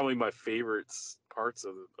probably my favorites parts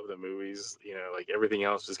of the movies. Like everything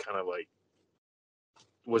else just kind of like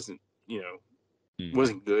wasn't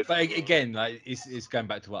good. But again, like it's going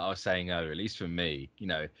back to what I was saying earlier. At least for me,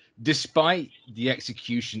 despite the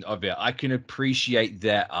execution of it, I can appreciate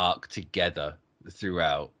their arc together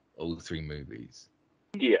throughout all 3 movies.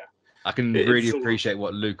 Yeah. I can really appreciate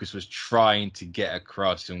what Lucas was trying to get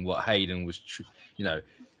across and what Hayden was,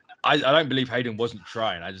 I don't believe Hayden wasn't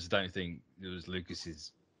trying. I just don't think it was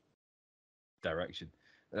Lucas's direction.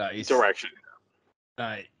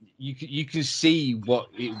 You can see what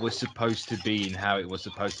it was supposed to be and how it was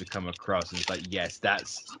supposed to come across, and it's like, yes,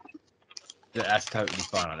 that's totally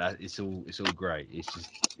fine. It's all great. It's just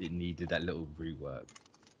it needed that little rework.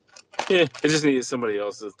 Yeah, it just needed somebody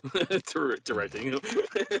else to directing.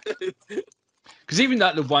 Because even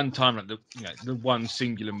that the one time, like the one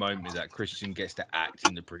singular moment that Christian gets to act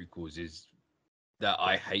in the prequels is that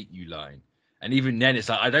 "I hate you" line, and even then it's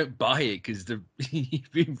like I don't buy it because he's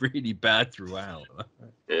been really bad throughout.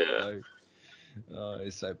 Yeah.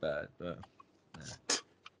 It's so bad, but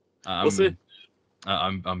we'll see.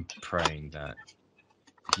 I'm praying that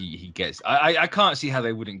he gets. I can't see how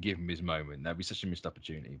they wouldn't give him his moment. That'd be such a missed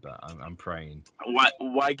opportunity. But I'm praying.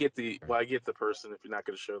 Why get the person if you're not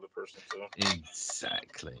going to show the person? So.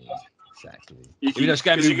 Exactly. It's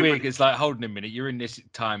going to be weird. It's like, hold on a minute. You're in this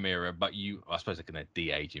time era, but I suppose they're going to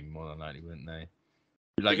de-age him more than likely, wouldn't they?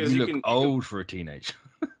 Like you look old for a teenager.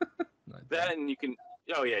 Like that, and you can.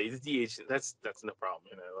 Oh yeah, he's de-age. That's no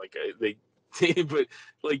problem. Like they but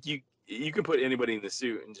like you can put anybody in the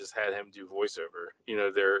suit and just have him do voiceover.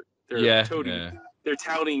 They're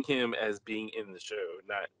touting him as being in the show,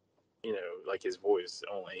 not like his voice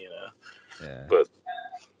only. Yeah. But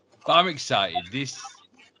I'm excited.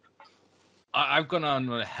 I've gone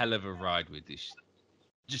on a hell of a ride with this.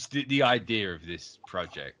 Just the idea of this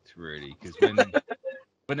project, really, because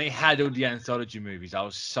when they had all the anthology movies, I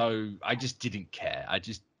just didn't care. I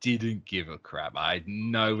just didn't give a crap. I had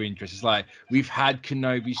no interest. It's like, we've had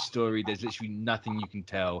Kenobi's story. There's literally nothing you can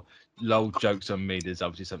tell. Lol, jokes on me. There's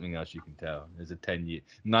obviously something else you can tell. There's a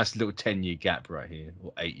nice little 10-year gap right here,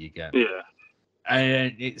 or 8-year gap. Yeah.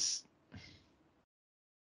 And it's,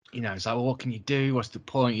 it's like, well, what can you do? What's the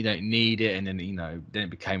point? You don't need it. And then, then it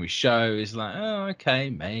became a show. It's like, oh, okay,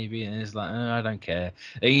 maybe. And it's like, oh, I don't care.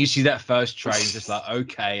 And you see that first trailer, it's just like,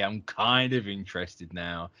 okay, I'm kind of interested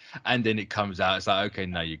now. And then it comes out, it's like, okay,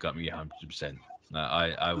 no, you got me 100%.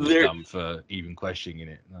 I was dumb for even questioning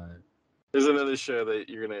it. No. There's another show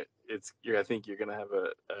that I think you're gonna have a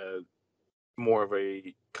more of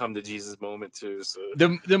a come to Jesus moment too. So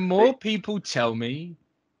the more people tell me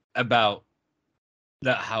about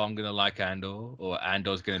that how I'm gonna like Andor or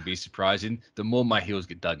Andor's gonna be surprising, the more my heels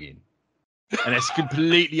get dug in, and it's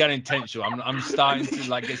completely unintentional. I'm starting to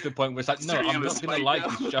get to the point where it's like, no, I'm not gonna like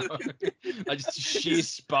this show. I just sheer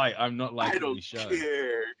spite. I'm not liking this show.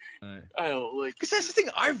 Care. I don't like. Because that's the thing.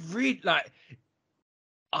 I really like.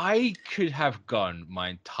 I could have gone my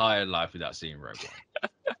entire life without seeing Rogue One.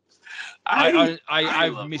 I've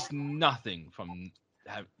missed nothing from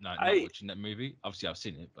not watching that movie. Obviously, I've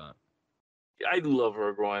seen it, but. I love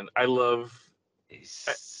Rogue One. I love.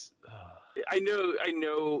 I know.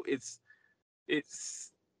 It's.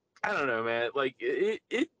 I don't know, man. Like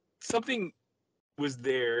it. Something was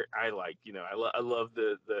there, I like, I love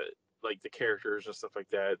the like the characters and stuff like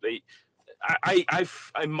that.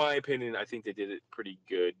 In my opinion, I think they did it pretty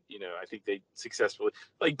good. I think they successfully,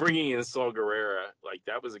 like bringing in Saul Guerrero, like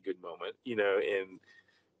that was a good moment. And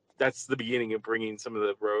that's the beginning of bringing some of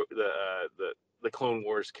the Clone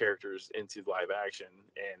Wars characters into live action.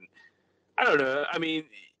 And I don't know. I mean,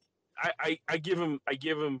 I give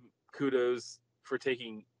him kudos for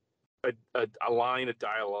taking a line of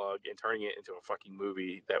dialogue and turning it into a fucking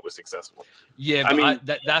movie that was successful. Yeah,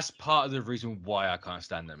 but that's part of the reason why I can't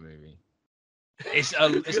stand that movie. It's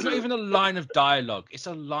not even a line of dialogue. It's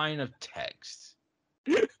a line of text.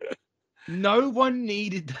 No one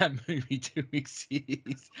needed that movie to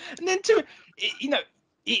exist. And then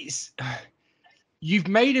it's you've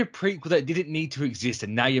made a prequel that didn't need to exist,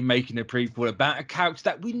 and now you're making a prequel about a character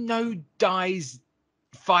that we know dies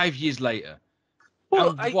 5 years later.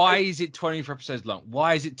 Well, and why is it 24 episodes long?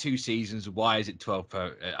 Why is it 2 seasons? Why is it 12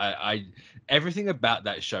 per? Everything about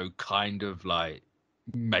that show kind of like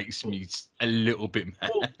makes me a little bit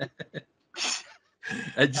mad.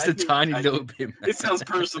 Just a tiny little bit mad. It sounds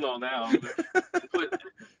personal now, but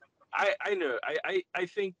I know. I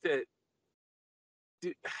think that,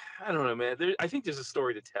 dude, I don't know, man. I think there's a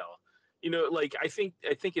story to tell. Like I think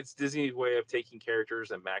it's Disney's way of taking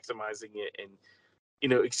characters and maximizing it and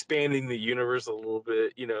expanding the universe a little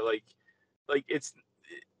bit. Like it's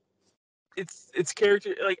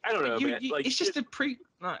character. Like I don't know, man. Like it's just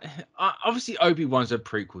obviously Obi-Wan's a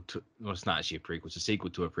prequel to. Well, it's not actually a prequel. It's a sequel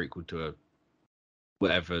to a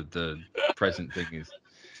whatever the present thing is.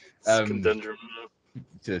 Conundrum.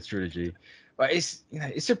 To the trilogy. But it's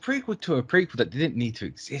a prequel to a prequel that didn't need to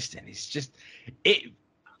exist, and it's just it.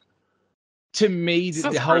 To me,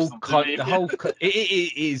 the whole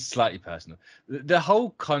it is slightly personal. The whole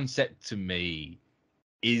concept to me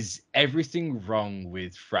is everything wrong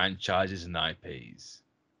with franchises and IPs.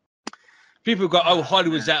 People go, "Oh,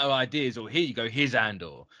 Hollywood's out of ideas," or "Here you go, here's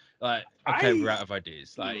Andor." Like, okay, we're out of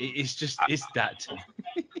ideas. Like, it's that.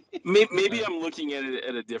 Maybe I'm looking at it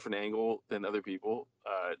at a different angle than other people,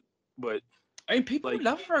 but. I mean, people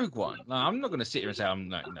love Rogue One. Like, I'm not going to sit here and say I'm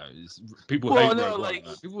like, people hate Rogue One. Like,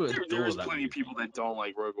 people there's plenty of people that don't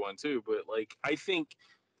like Rogue One too. But like, I think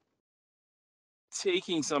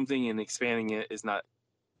taking something and expanding it is not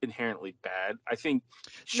inherently bad. I think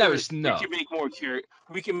no, it's not. We can make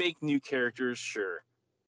we can make new characters. Sure,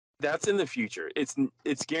 that's in the future. It's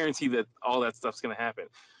guaranteed that all that stuff's going to happen.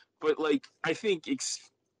 But like, I think it's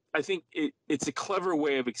a clever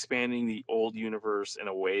way of expanding the old universe in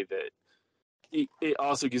a way that. It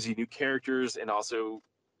also gives you new characters and also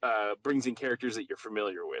brings in characters that you're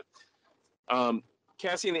familiar with.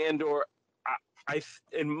 Cassian Andor,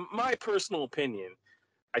 in my personal opinion,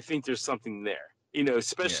 I think there's something there.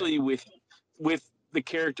 Especially with the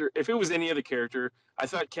character. If it was any other character, I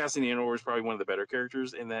thought Cassian Andor was probably one of the better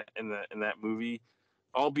characters in that movie.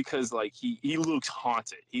 All because like he looks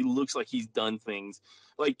haunted. He looks like he's done things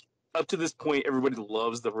like. Up to this point, everybody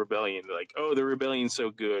loves the rebellion. They're like, oh, the rebellion's so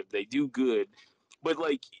good. They do good. But,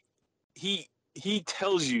 like, he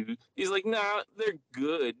tells you, he's like, nah, they're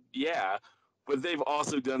good, yeah. But they've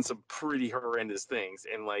also done some pretty horrendous things.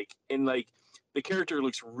 And the character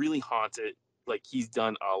looks really haunted. Like, he's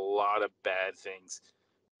done a lot of bad things.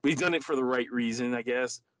 He's done it for the right reason, I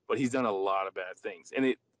guess. But he's done a lot of bad things.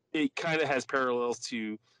 And it kind of has parallels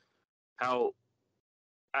to how...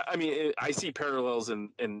 I see parallels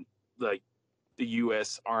in like the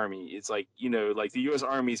U.S. Army. It's like like the U.S.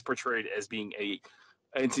 Army is portrayed as being a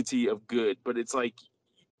entity of good, but it's like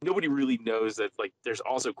nobody really knows that like there's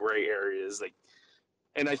also gray areas. Like,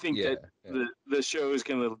 and I think that the show is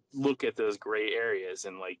gonna look at those gray areas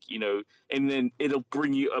and like and then it'll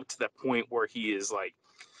bring you up to that point where he is like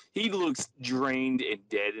he looks drained and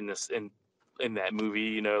dead in that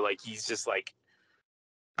movie. Like he's just like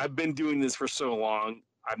I've been doing this for so long.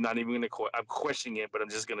 I'm not even going to I'm questioning it, but I'm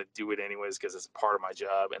just going to do it anyways because it's part of my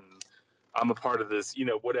job and I'm a part of this,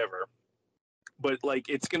 whatever. But, like,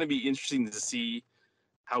 it's going to be interesting to see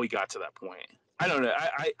how he got to that point. I don't know.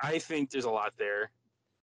 I think there's a lot there,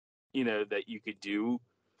 that you could do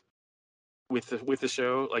with the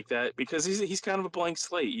show like that because he's kind of a blank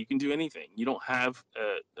slate. You can do anything. You don't have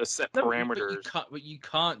a set parameters. But you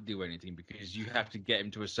can't do anything because you have to get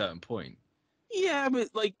him to a certain point. Yeah, but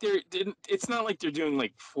like it's not like they're doing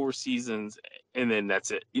like 4 seasons and then that's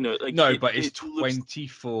it. Like no, but it's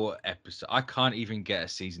 24 episodes. I can't even get a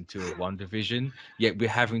season 2 of WandaVision, yet we're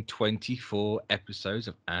having 24 episodes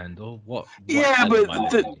of Andor. What yeah,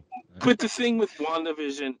 but the thing with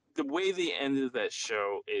WandaVision, the way they ended that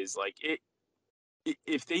show is like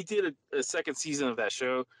if they did a second season of that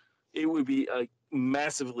show, it would be like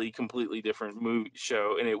massively, completely different movie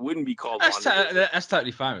show, and it wouldn't be called That's WandaVision. that's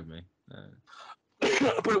totally fine with me.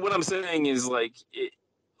 But what I'm saying is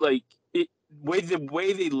the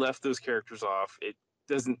way they left those characters off, it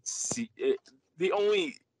doesn't see it. The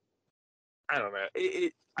only I don't know.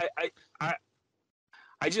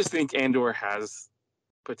 I just think Andor has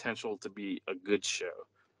potential to be a good show.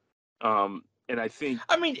 And I think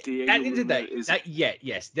I mean, Diego at the end of the day, Luna is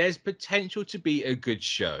yes, there's potential to be a good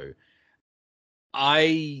show.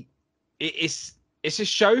 It's a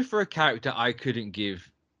show for a character I couldn't give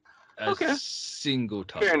a okay. single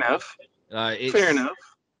time. Fair enough. It's, Fair enough.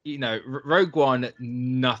 You know, Rogue One,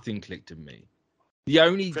 nothing clicked with me. The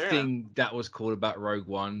only Fair thing that was cool about Rogue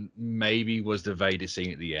One maybe was the Vader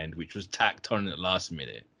scene at the end, which was tacked on at the last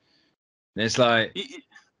minute. And it's like,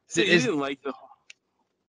 so you didn't like the.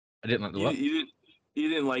 I didn't like the what? You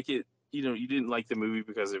didn't like it. You know, you didn't like the movie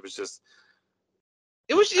because it was just.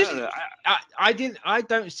 It was just. I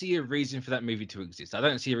don't see a reason for that movie to exist. I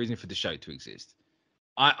don't see a reason for the show to exist.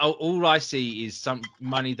 All I see is some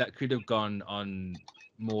money that could have gone on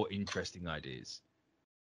more interesting ideas.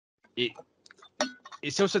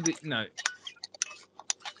 It's also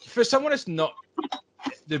for someone that's not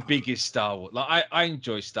the biggest Star Wars. Like I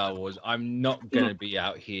enjoy Star Wars. I'm not gonna be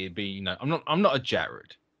out here being. I'm not a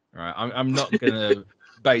Jared. Right. I'm not gonna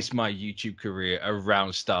base my YouTube career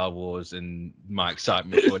around Star Wars and my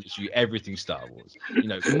excitement for everything Star Wars.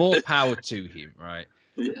 More power to him. Right.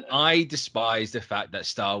 Yeah. I despise the fact that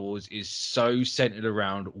Star Wars is so centered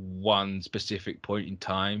around one specific point in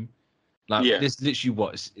time. Like, there's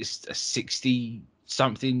literally it's a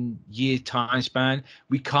 60-something year time span.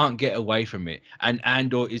 We can't get away from it. And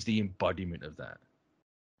Andor is the embodiment of that.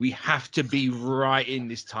 We have to be right in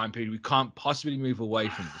this time period. We can't possibly move away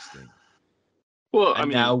from this thing. Well,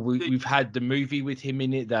 and now we've had the movie with him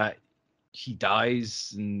in it that he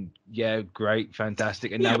dies, and great,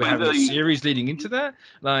 fantastic. And now we're having a series leading into that.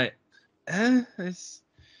 Like, it's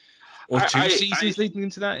or two seasons leading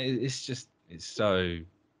into that. It's so.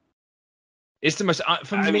 It's the most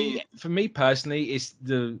for me personally. It's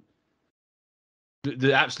the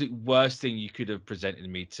absolute worst thing you could have presented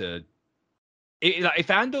me to. If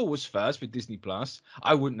Andor was first with Disney Plus,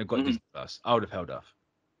 I wouldn't have got Disney Plus. I would have held off.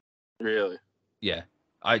 Really? Yeah,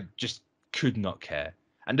 I just could not care.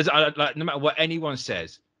 And no matter what anyone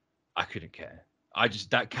says, I couldn't care.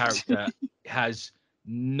 That character has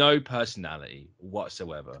no personality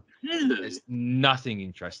whatsoever. There's nothing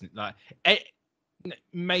interesting. Like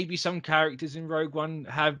maybe some characters in Rogue One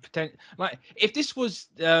have potential. Like if this was,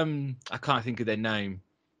 I can't think of their name.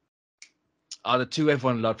 The two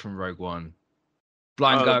everyone loved from Rogue One,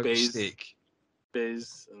 Blind Goat, Stick,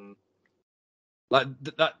 Biz, and... like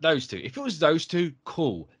those two. If it was those two,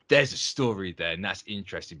 cool. There's a story there, and that's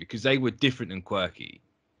interesting because they were different and quirky.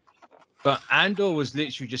 But Andor was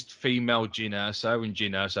literally just female Jyn Erso, and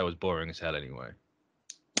Jyn Erso was boring as hell anyway.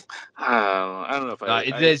 I don't know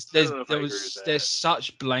if there's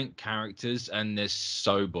such blank characters, and they're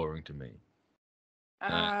so boring to me.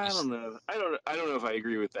 I don't know. I don't know if I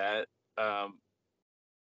agree with that. I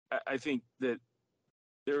think that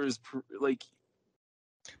there is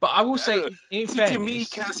But I will say, in fairness, to me,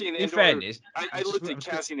 Cassian Andor. I looked at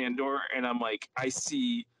Cassian Andor, and I'm like, I've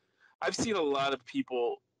seen a lot of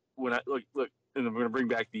people when I look, and I'm going to bring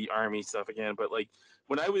back the army stuff again. But like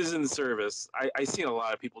when I was in the service, I seen a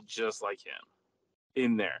lot of people just like him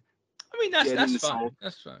in there. I mean, that's fine. Soul,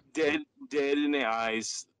 that's fine. Dead in the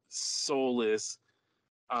eyes, soulless.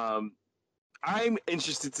 I'm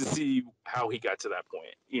interested to see how he got to that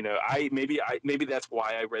point. Maybe that's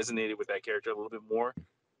why I resonated with that character a little bit more.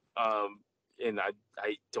 And I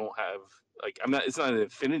don't have it's not an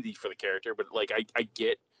affinity for the character, but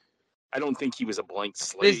I don't think he was a blank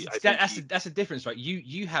slate. That's a difference, right?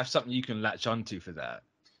 You have something you can latch onto for that.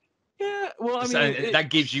 Yeah, well, that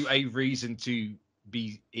gives you a reason to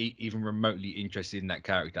be even remotely interested in that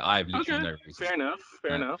character. I have literally no reason.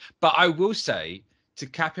 Fair enough. But I will say, to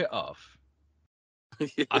cap it off,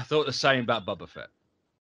 I thought the same about Boba Fett.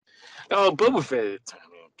 Oh, Boba Fett! I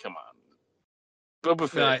mean, come on. Boba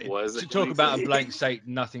Fett was to talk about a blank slate,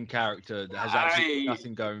 nothing character that has absolutely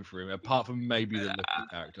nothing going for him apart from maybe the look of the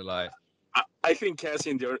character. Like, I think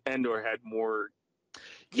Cassian Andor had more.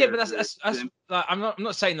 Yeah, but that's like, I'm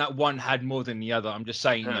not saying that one had more than the other. I'm just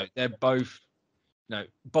saying they're both.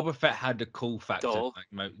 Boba Fett had the cool factor.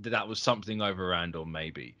 Like, that was something over Andor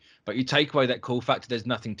maybe, but you take away that cool factor, there's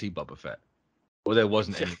nothing to Boba Fett. Well, there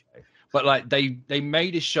wasn't anyway. But like they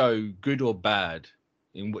made a show, good or bad,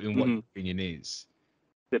 in what your opinion is,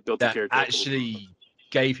 that built the character actually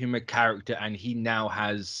gave him a character, and he now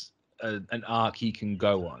has an arc he can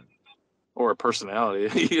go on. or a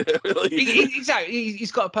personality. Like, Exactly,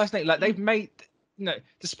 he's got a personality. Like they've made,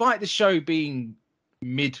 despite the show being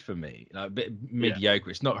mid for me, like a bit mediocre.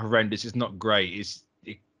 It's not horrendous. It's not great. It's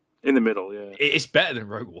in the middle. Yeah, it's better than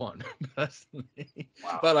Rogue One, personally.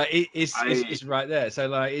 wow. But like it's right there. So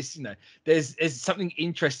like it's there's something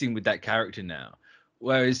interesting with that character now,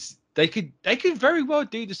 whereas they could very well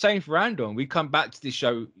do the same for Andor. And we come back to this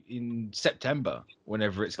show in September,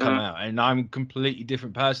 whenever it's come out, and I'm a completely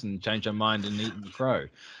different person, change my mind and eat the crow.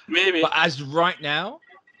 Maybe. But as right now,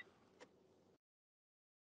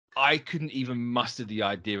 I couldn't even muster the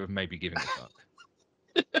idea of maybe giving a fuck.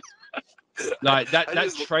 Like that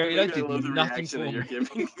trailer did nothing for me.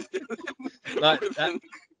 Like that,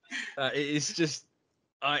 it's just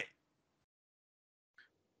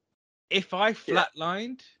if I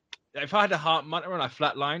flatlined. If I had a heart monitor and I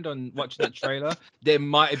flatlined on watching that trailer, there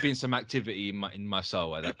might have been some activity in my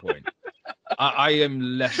soul at that point. I am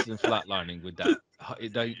less than flatlining with that.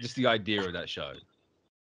 Just the idea of that show.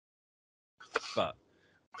 But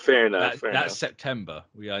fair enough. That's September.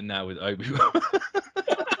 We are now with Obi-Wan.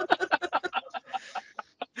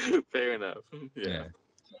 Fair enough. Yeah.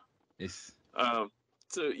 It's so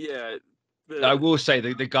yeah. I will say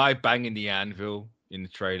the guy banging the anvil in the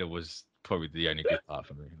trailer was probably the only good part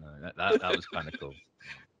for me. That was kind of cool.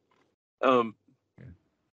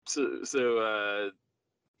 So the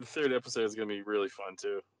third episode is gonna be really fun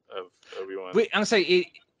too of Obi-Wan. Wait, I'm saying it.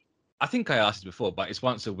 I think I asked it before, but it's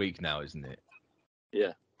once a week now, isn't it?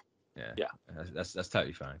 Yeah. That's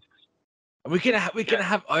totally fine. We're gonna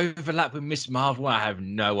have overlap with Miss Marvel. I have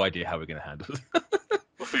no idea how we're gonna handle it.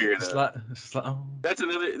 We'll figure it out. It's like, oh. That's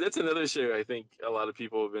another show. I think a lot of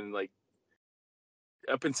people have been like,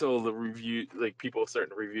 up until the review, like people starting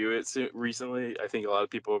to review it recently. I think a lot of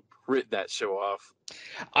people have written that show off.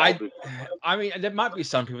 I mean, there might be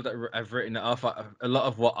some people that have written it off. A lot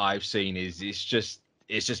of what I've seen is it's just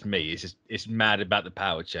me. It's mad about the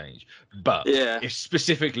power change, but if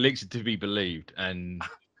specific links are to be believed, and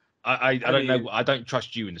I don't know. I don't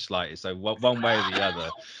trust you in the slightest. So one way or the other,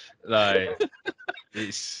 like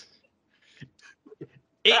it's.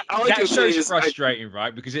 That show's frustrating,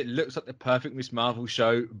 right? Because it looks like the perfect Miss Marvel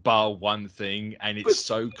show, bar one thing, and it's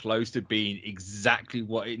so close to being exactly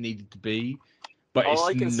what it needed to be. But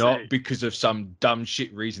it's not because of some dumb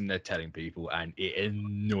shit reason they're telling people, and it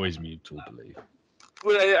annoys me to believe.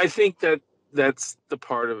 But I think that's the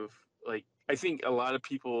part of, like, I think a lot of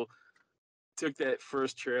people took that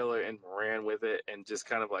first trailer and ran with it and just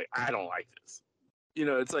kind of like, I don't like this.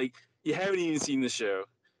 It's like you haven't even seen the show,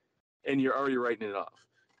 and you're already writing it off.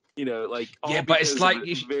 Like but it's like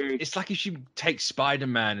it's like if you take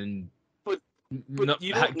Spider-Man and not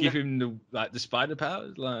give him the spider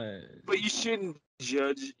powers, like. But you shouldn't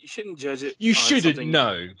judge. You shouldn't judge it. You shouldn't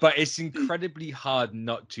know, but it's incredibly hard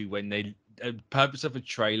not to when the purpose of a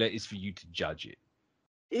trailer is for you to judge it.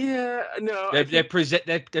 Yeah, no. They're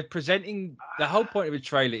presenting. The whole point of a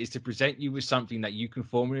trailer is to present you with something that you can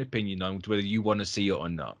form an opinion on, whether you want to see it or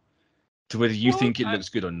not. To whether you think it looks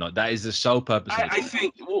good or not. That is the sole purpose. I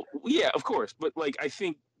think, well, yeah, of course, but like I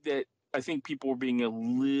think people were being a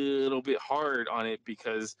little bit hard on it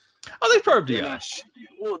because they probably are.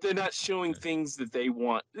 They're not showing things that they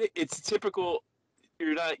want. It's typical.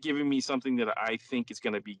 You're not giving me something that I think is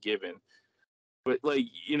going to be given. But like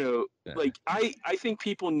like I think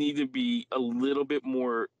people need to be a little bit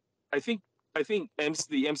more. I think the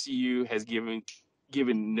MCU has given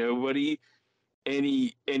nobody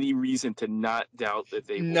any reason to not doubt that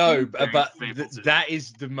they will but that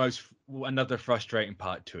is another frustrating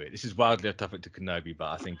part to it. This is wildly off topic to Kenobi, but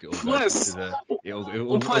I think it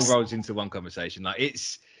all rolls into one conversation. Like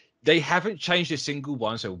they haven't changed a single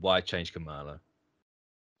one, so why change Kamala?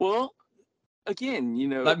 Well, again,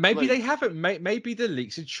 like maybe they haven't. Maybe the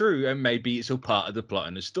leaks are true, and maybe it's all part of the plot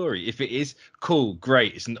and the story. If it is, cool,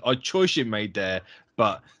 great. It's an odd choice you made there,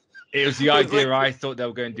 but it was the idea I thought they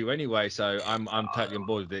were going to do anyway, so I'm totally on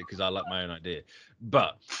board with it because I like my own idea.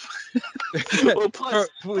 But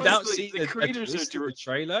without seeing the creators of the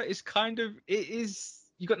trailer, it's kind of you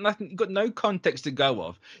got no context to go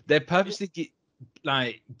off. They're purposely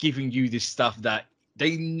giving you this stuff that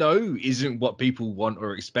they know isn't what people want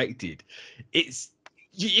or expected. It's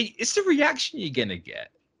the reaction you're gonna get.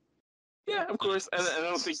 Yeah, of course, and I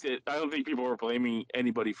don't think people are blaming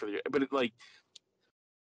anybody for but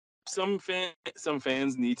some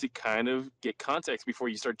fans need to kind of get context before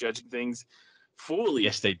you start judging things fully.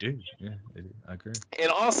 Yes, they do. Yeah, they do. I agree. And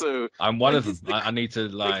also, I'm one of them. I need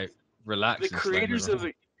to relax. The creators of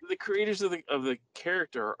the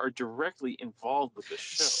character are directly involved with the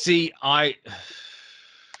show. See,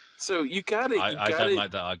 So you gotta. I don't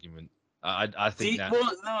like that argument. I think that.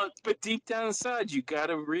 Well, no, but deep down inside, you got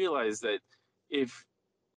to realize that if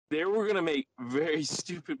they were going to make very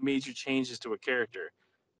stupid major changes to a character,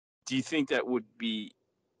 do you think that would be?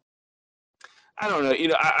 I don't know.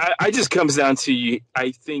 I just comes down to you.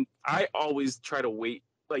 I think I always try to wait.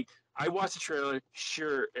 Like, I watch the trailer.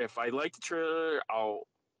 Sure, if I like the trailer, I'll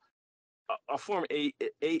form a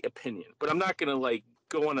opinion. But I'm not gonna like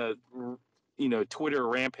go on a Twitter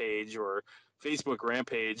rampage or Facebook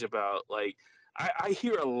rampage about like. I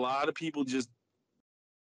hear a lot of people just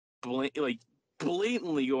blatantly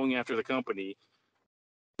going after the company,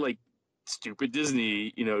 like stupid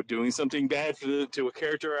Disney, doing something bad to a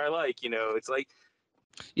character I like. It's like,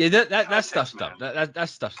 Yeah, that's context, stuff's man. stuff.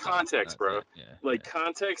 That's stuff's Context, bro. Yeah, Like,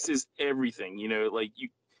 context is everything.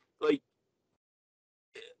 Like,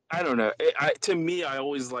 I don't know. To me, I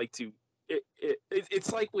always like to.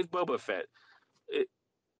 It's like with Boba Fett.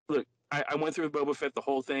 Look, I went through Boba Fett the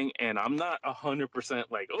whole thing, and I'm not 100%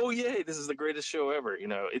 like, oh yeah, this is the greatest show ever.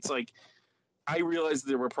 It's like I realized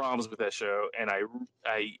there were problems with that show, and I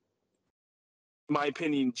my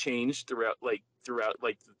opinion changed throughout the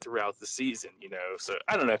season. So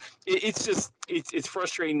I don't know. It's just it's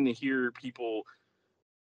frustrating to hear people.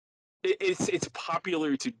 It's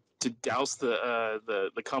popular to douse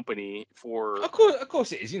the company for. Of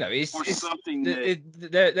course it is. It's Something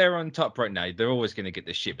that. They're on top right now. They're always going to get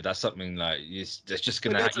the shit, but that's something like that's just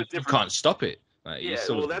going to happen. You can't stop it. Like, Yeah,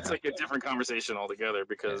 well, that's like a different conversation altogether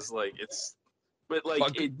because like it's. But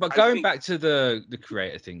going back to the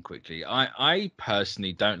creator thing quickly, I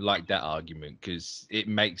personally don't like that argument because it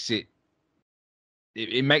makes it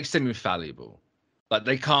makes them infallible. Like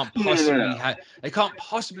they can't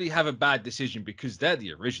possibly have a bad decision because they're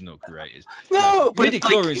the original creators. No, but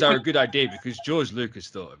midi-chlorians are a good idea because George Lucas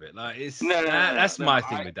thought of it. Like that's my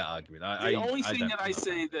thing with that argument. The only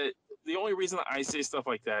reason that I say stuff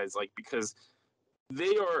like that is like because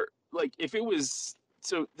they are like if it was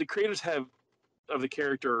so the creators of the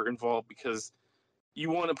character involved because you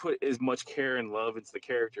want to put as much care and love into the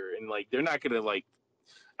character and like they're not gonna like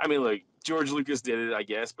like George Lucas did it I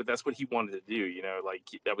guess but that's what he wanted to do like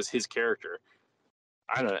that was his character.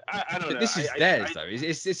 I don't know. This is theirs though.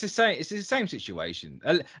 It's the same. It's the same situation.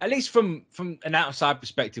 At least from an outside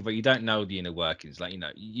perspective where you don't know the inner workings. Like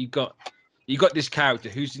you got this character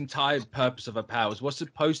whose entire purpose of her powers was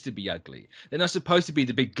supposed to be ugly. They're not supposed to be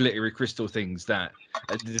the big glittery crystal things that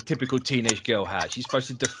the typical teenage girl has. She's supposed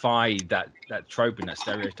to defy that trope and that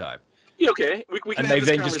stereotype. Yeah, okay. We can and they've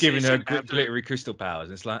then just given her glittery crystal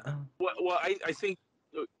powers. It's like, oh. Well, I think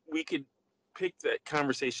we could pick that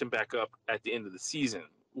conversation back up at the end of the season.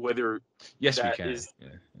 Whether we can.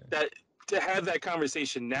 That to have that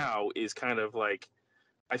conversation now is kind of like,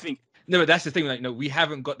 I think. No, but that's the thing. Like, no, we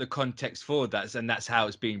haven't got the context for that, and that's how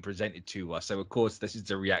it's being presented to us. So, of course, this is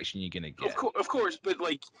the reaction you're gonna get. Of course, but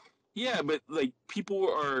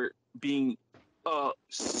people are being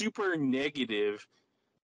super negative.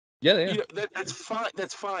 Yeah. That's fine.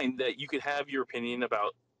 That's fine that you could have your opinion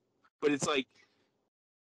about, but it's like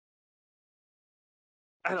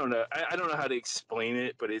I don't know. I don't know how to explain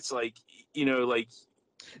it, but it's like like.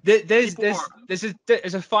 There's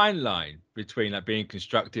a fine line between like being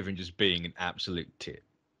constructive and just being an absolute tit.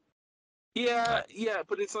 Yeah,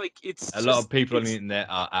 but it's like a lot of people on the internet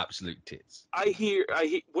are absolute tits. I hear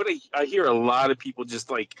a lot of people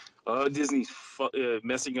just like, oh, Disney's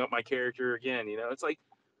messing up my character again. It's like,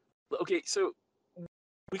 okay, so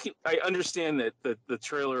I understand that the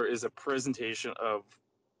trailer is a presentation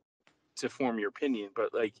to form your opinion,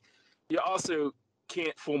 but like you also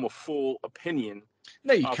can't form a full opinion.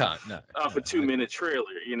 No, you can't. Off a 2-minute trailer,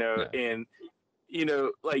 and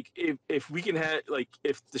like if we can have like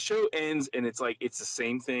if the show ends and it's like it's the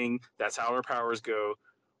same thing, that's how our powers go.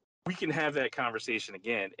 We can have that conversation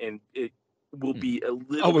again, and it will be a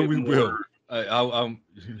little. We will.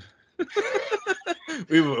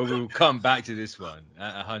 We will come back to this one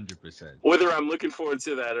 100%. Whether I'm looking forward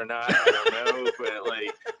to that or not, I don't know. But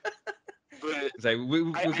like,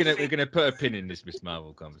 we're gonna put a pin in this Miss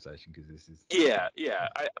Marvel conversation because this is. Yeah.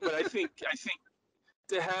 But I think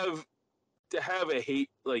to have a hate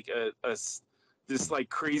like this like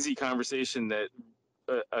crazy conversation that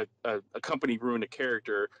a company ruined a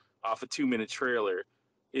character off a 2-minute trailer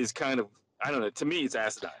is kind of. I don't know. To me, it's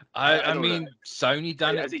asinine. I mean, Sony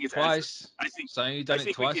done it twice. I think Sony done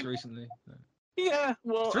it twice recently. Yeah,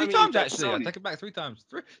 well, 3 times actually. I take it back 3 times.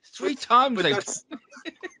 Three times.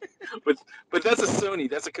 But that's a Sony.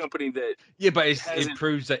 That's a company that. Yeah, but it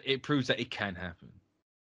proves that it can happen.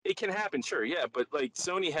 It can happen, sure. Yeah, but like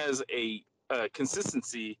Sony has a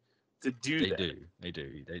consistency to do that. They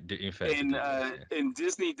do. In fact, and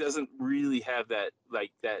Disney doesn't really have that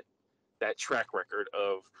that track record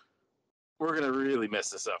of we're gonna really mess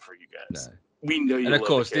this up for you guys. No. We know you. And of love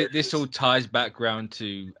course, the this all ties back round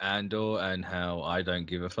to Andor and how I don't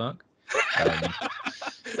give a fuck.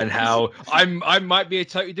 And how I might be a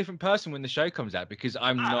totally different person when the show comes out because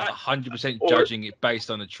I'm not 100% judging it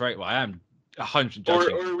based on the trait. Well, I am 100%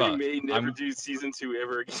 judging or it, we but may never do season 2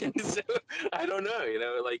 ever again. So I don't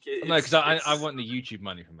know, like no, because I want the YouTube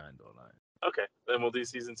money from Andor. Like. Okay, then we'll do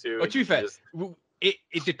season 2. Well, to be fair,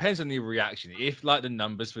 it depends on the reaction. If like the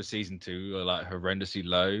numbers for season 2 are like horrendously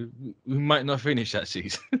low, we might not finish that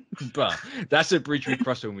season. But that's a bridge we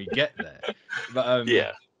cross when we get there. But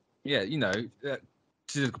yeah,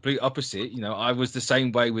 to the complete opposite, I was the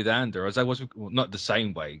same way with Andor as I was, not the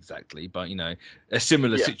same way exactly, but a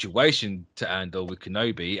similar situation to Andor with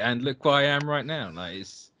Kenobi, and look where I am right now. Like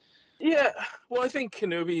it's well, I think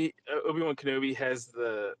Obi-Wan Kenobi has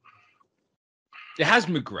it has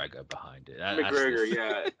McGregor behind it. McGregor,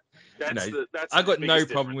 yeah. That's I got no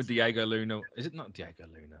problem difference. with Diego Luna. Is it not Diego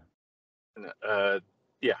Luna?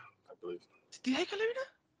 Yeah, I believe. Is it Diego Luna?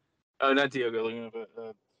 Oh, not Diego Luna,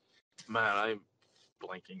 but man, I'm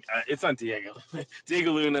blanking. It's not Diego.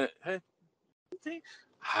 Diego Luna. I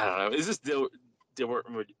don't know. Is this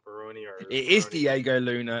Maroni or? It is Diego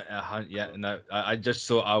Luna. No, I just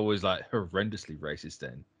thought I was like horrendously racist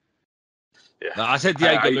then. Yeah. No, I said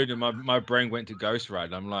Diego Luna. My brain went to Ghost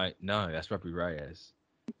Rider. I'm like, no, that's Robbie Reyes.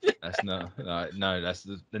 That's not. No, that's.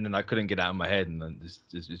 And then I couldn't get out of my head, and then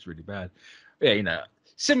it's really bad. But yeah,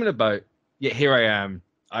 similar boat. Yet here I am.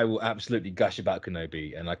 I will absolutely gush about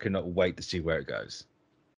Kenobi, and I cannot wait to see where it goes.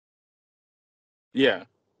 Yeah.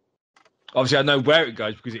 Obviously, I know where it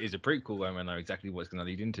goes because it is a prequel, and I know exactly what it's going to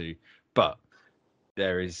lead into. But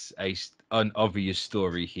there is an obvious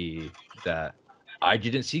story here that I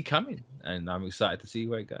didn't see coming, and I'm excited to see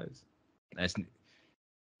where it goes. And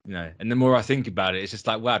the more I think about it, it's just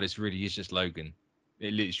like, wow, this really is just Logan.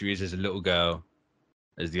 It literally is as a little girl,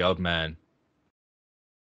 as the old man.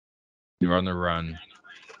 You're on the run,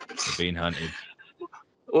 you're being hunted.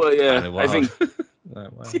 Well, yeah, I think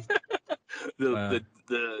like, wow.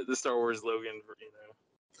 the Star Wars Logan,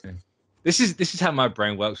 Yeah. This is how my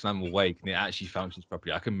brain works when I'm awake, and it actually functions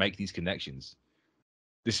properly. I can make these connections.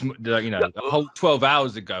 A whole 12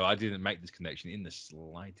 hours ago, I didn't make this connection in the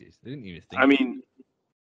slightest. I didn't even think. I mean,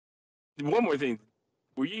 one more thing.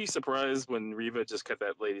 Were you surprised when Reva just cut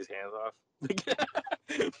that lady's hands off?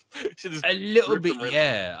 A little bit,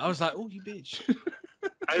 yeah. I was like, "Oh, you bitch!"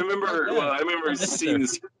 I remember seeing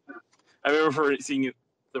this. I remember seeing it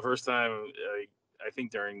the first time. I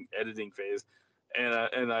think during editing phase,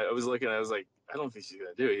 and I was looking. I was like, I don't think she's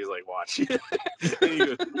gonna do it. He's like, watch. And he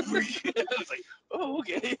goes, I was like, oh,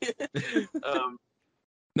 okay.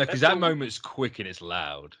 No, because that moment's quick and it's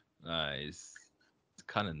loud. It's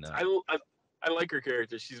kind of nuts. I like her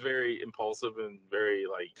character. She's very impulsive and very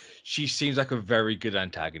like. She seems like a very good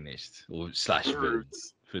antagonist or / villain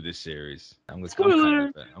for this series. I'm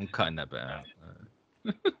cutting that bit out.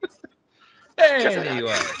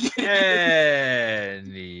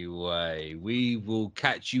 Anyway, we will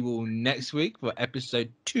catch you all next week for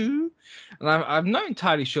episode 2. And I'm not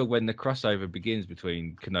entirely sure when the crossover begins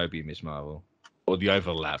between Kenobi and Miss Marvel, or the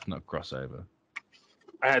overlap, not crossover.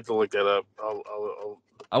 I had to look that up.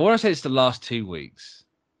 I want to say it's the last 2 weeks,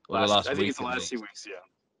 or the last. I think week it's the last 2 weeks.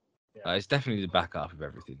 Yeah. It's definitely the back half of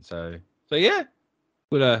everything. So yeah,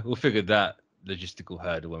 we'll figure that logistical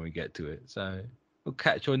hurdle when we get to it. So we'll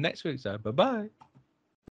catch you on next week. So bye bye.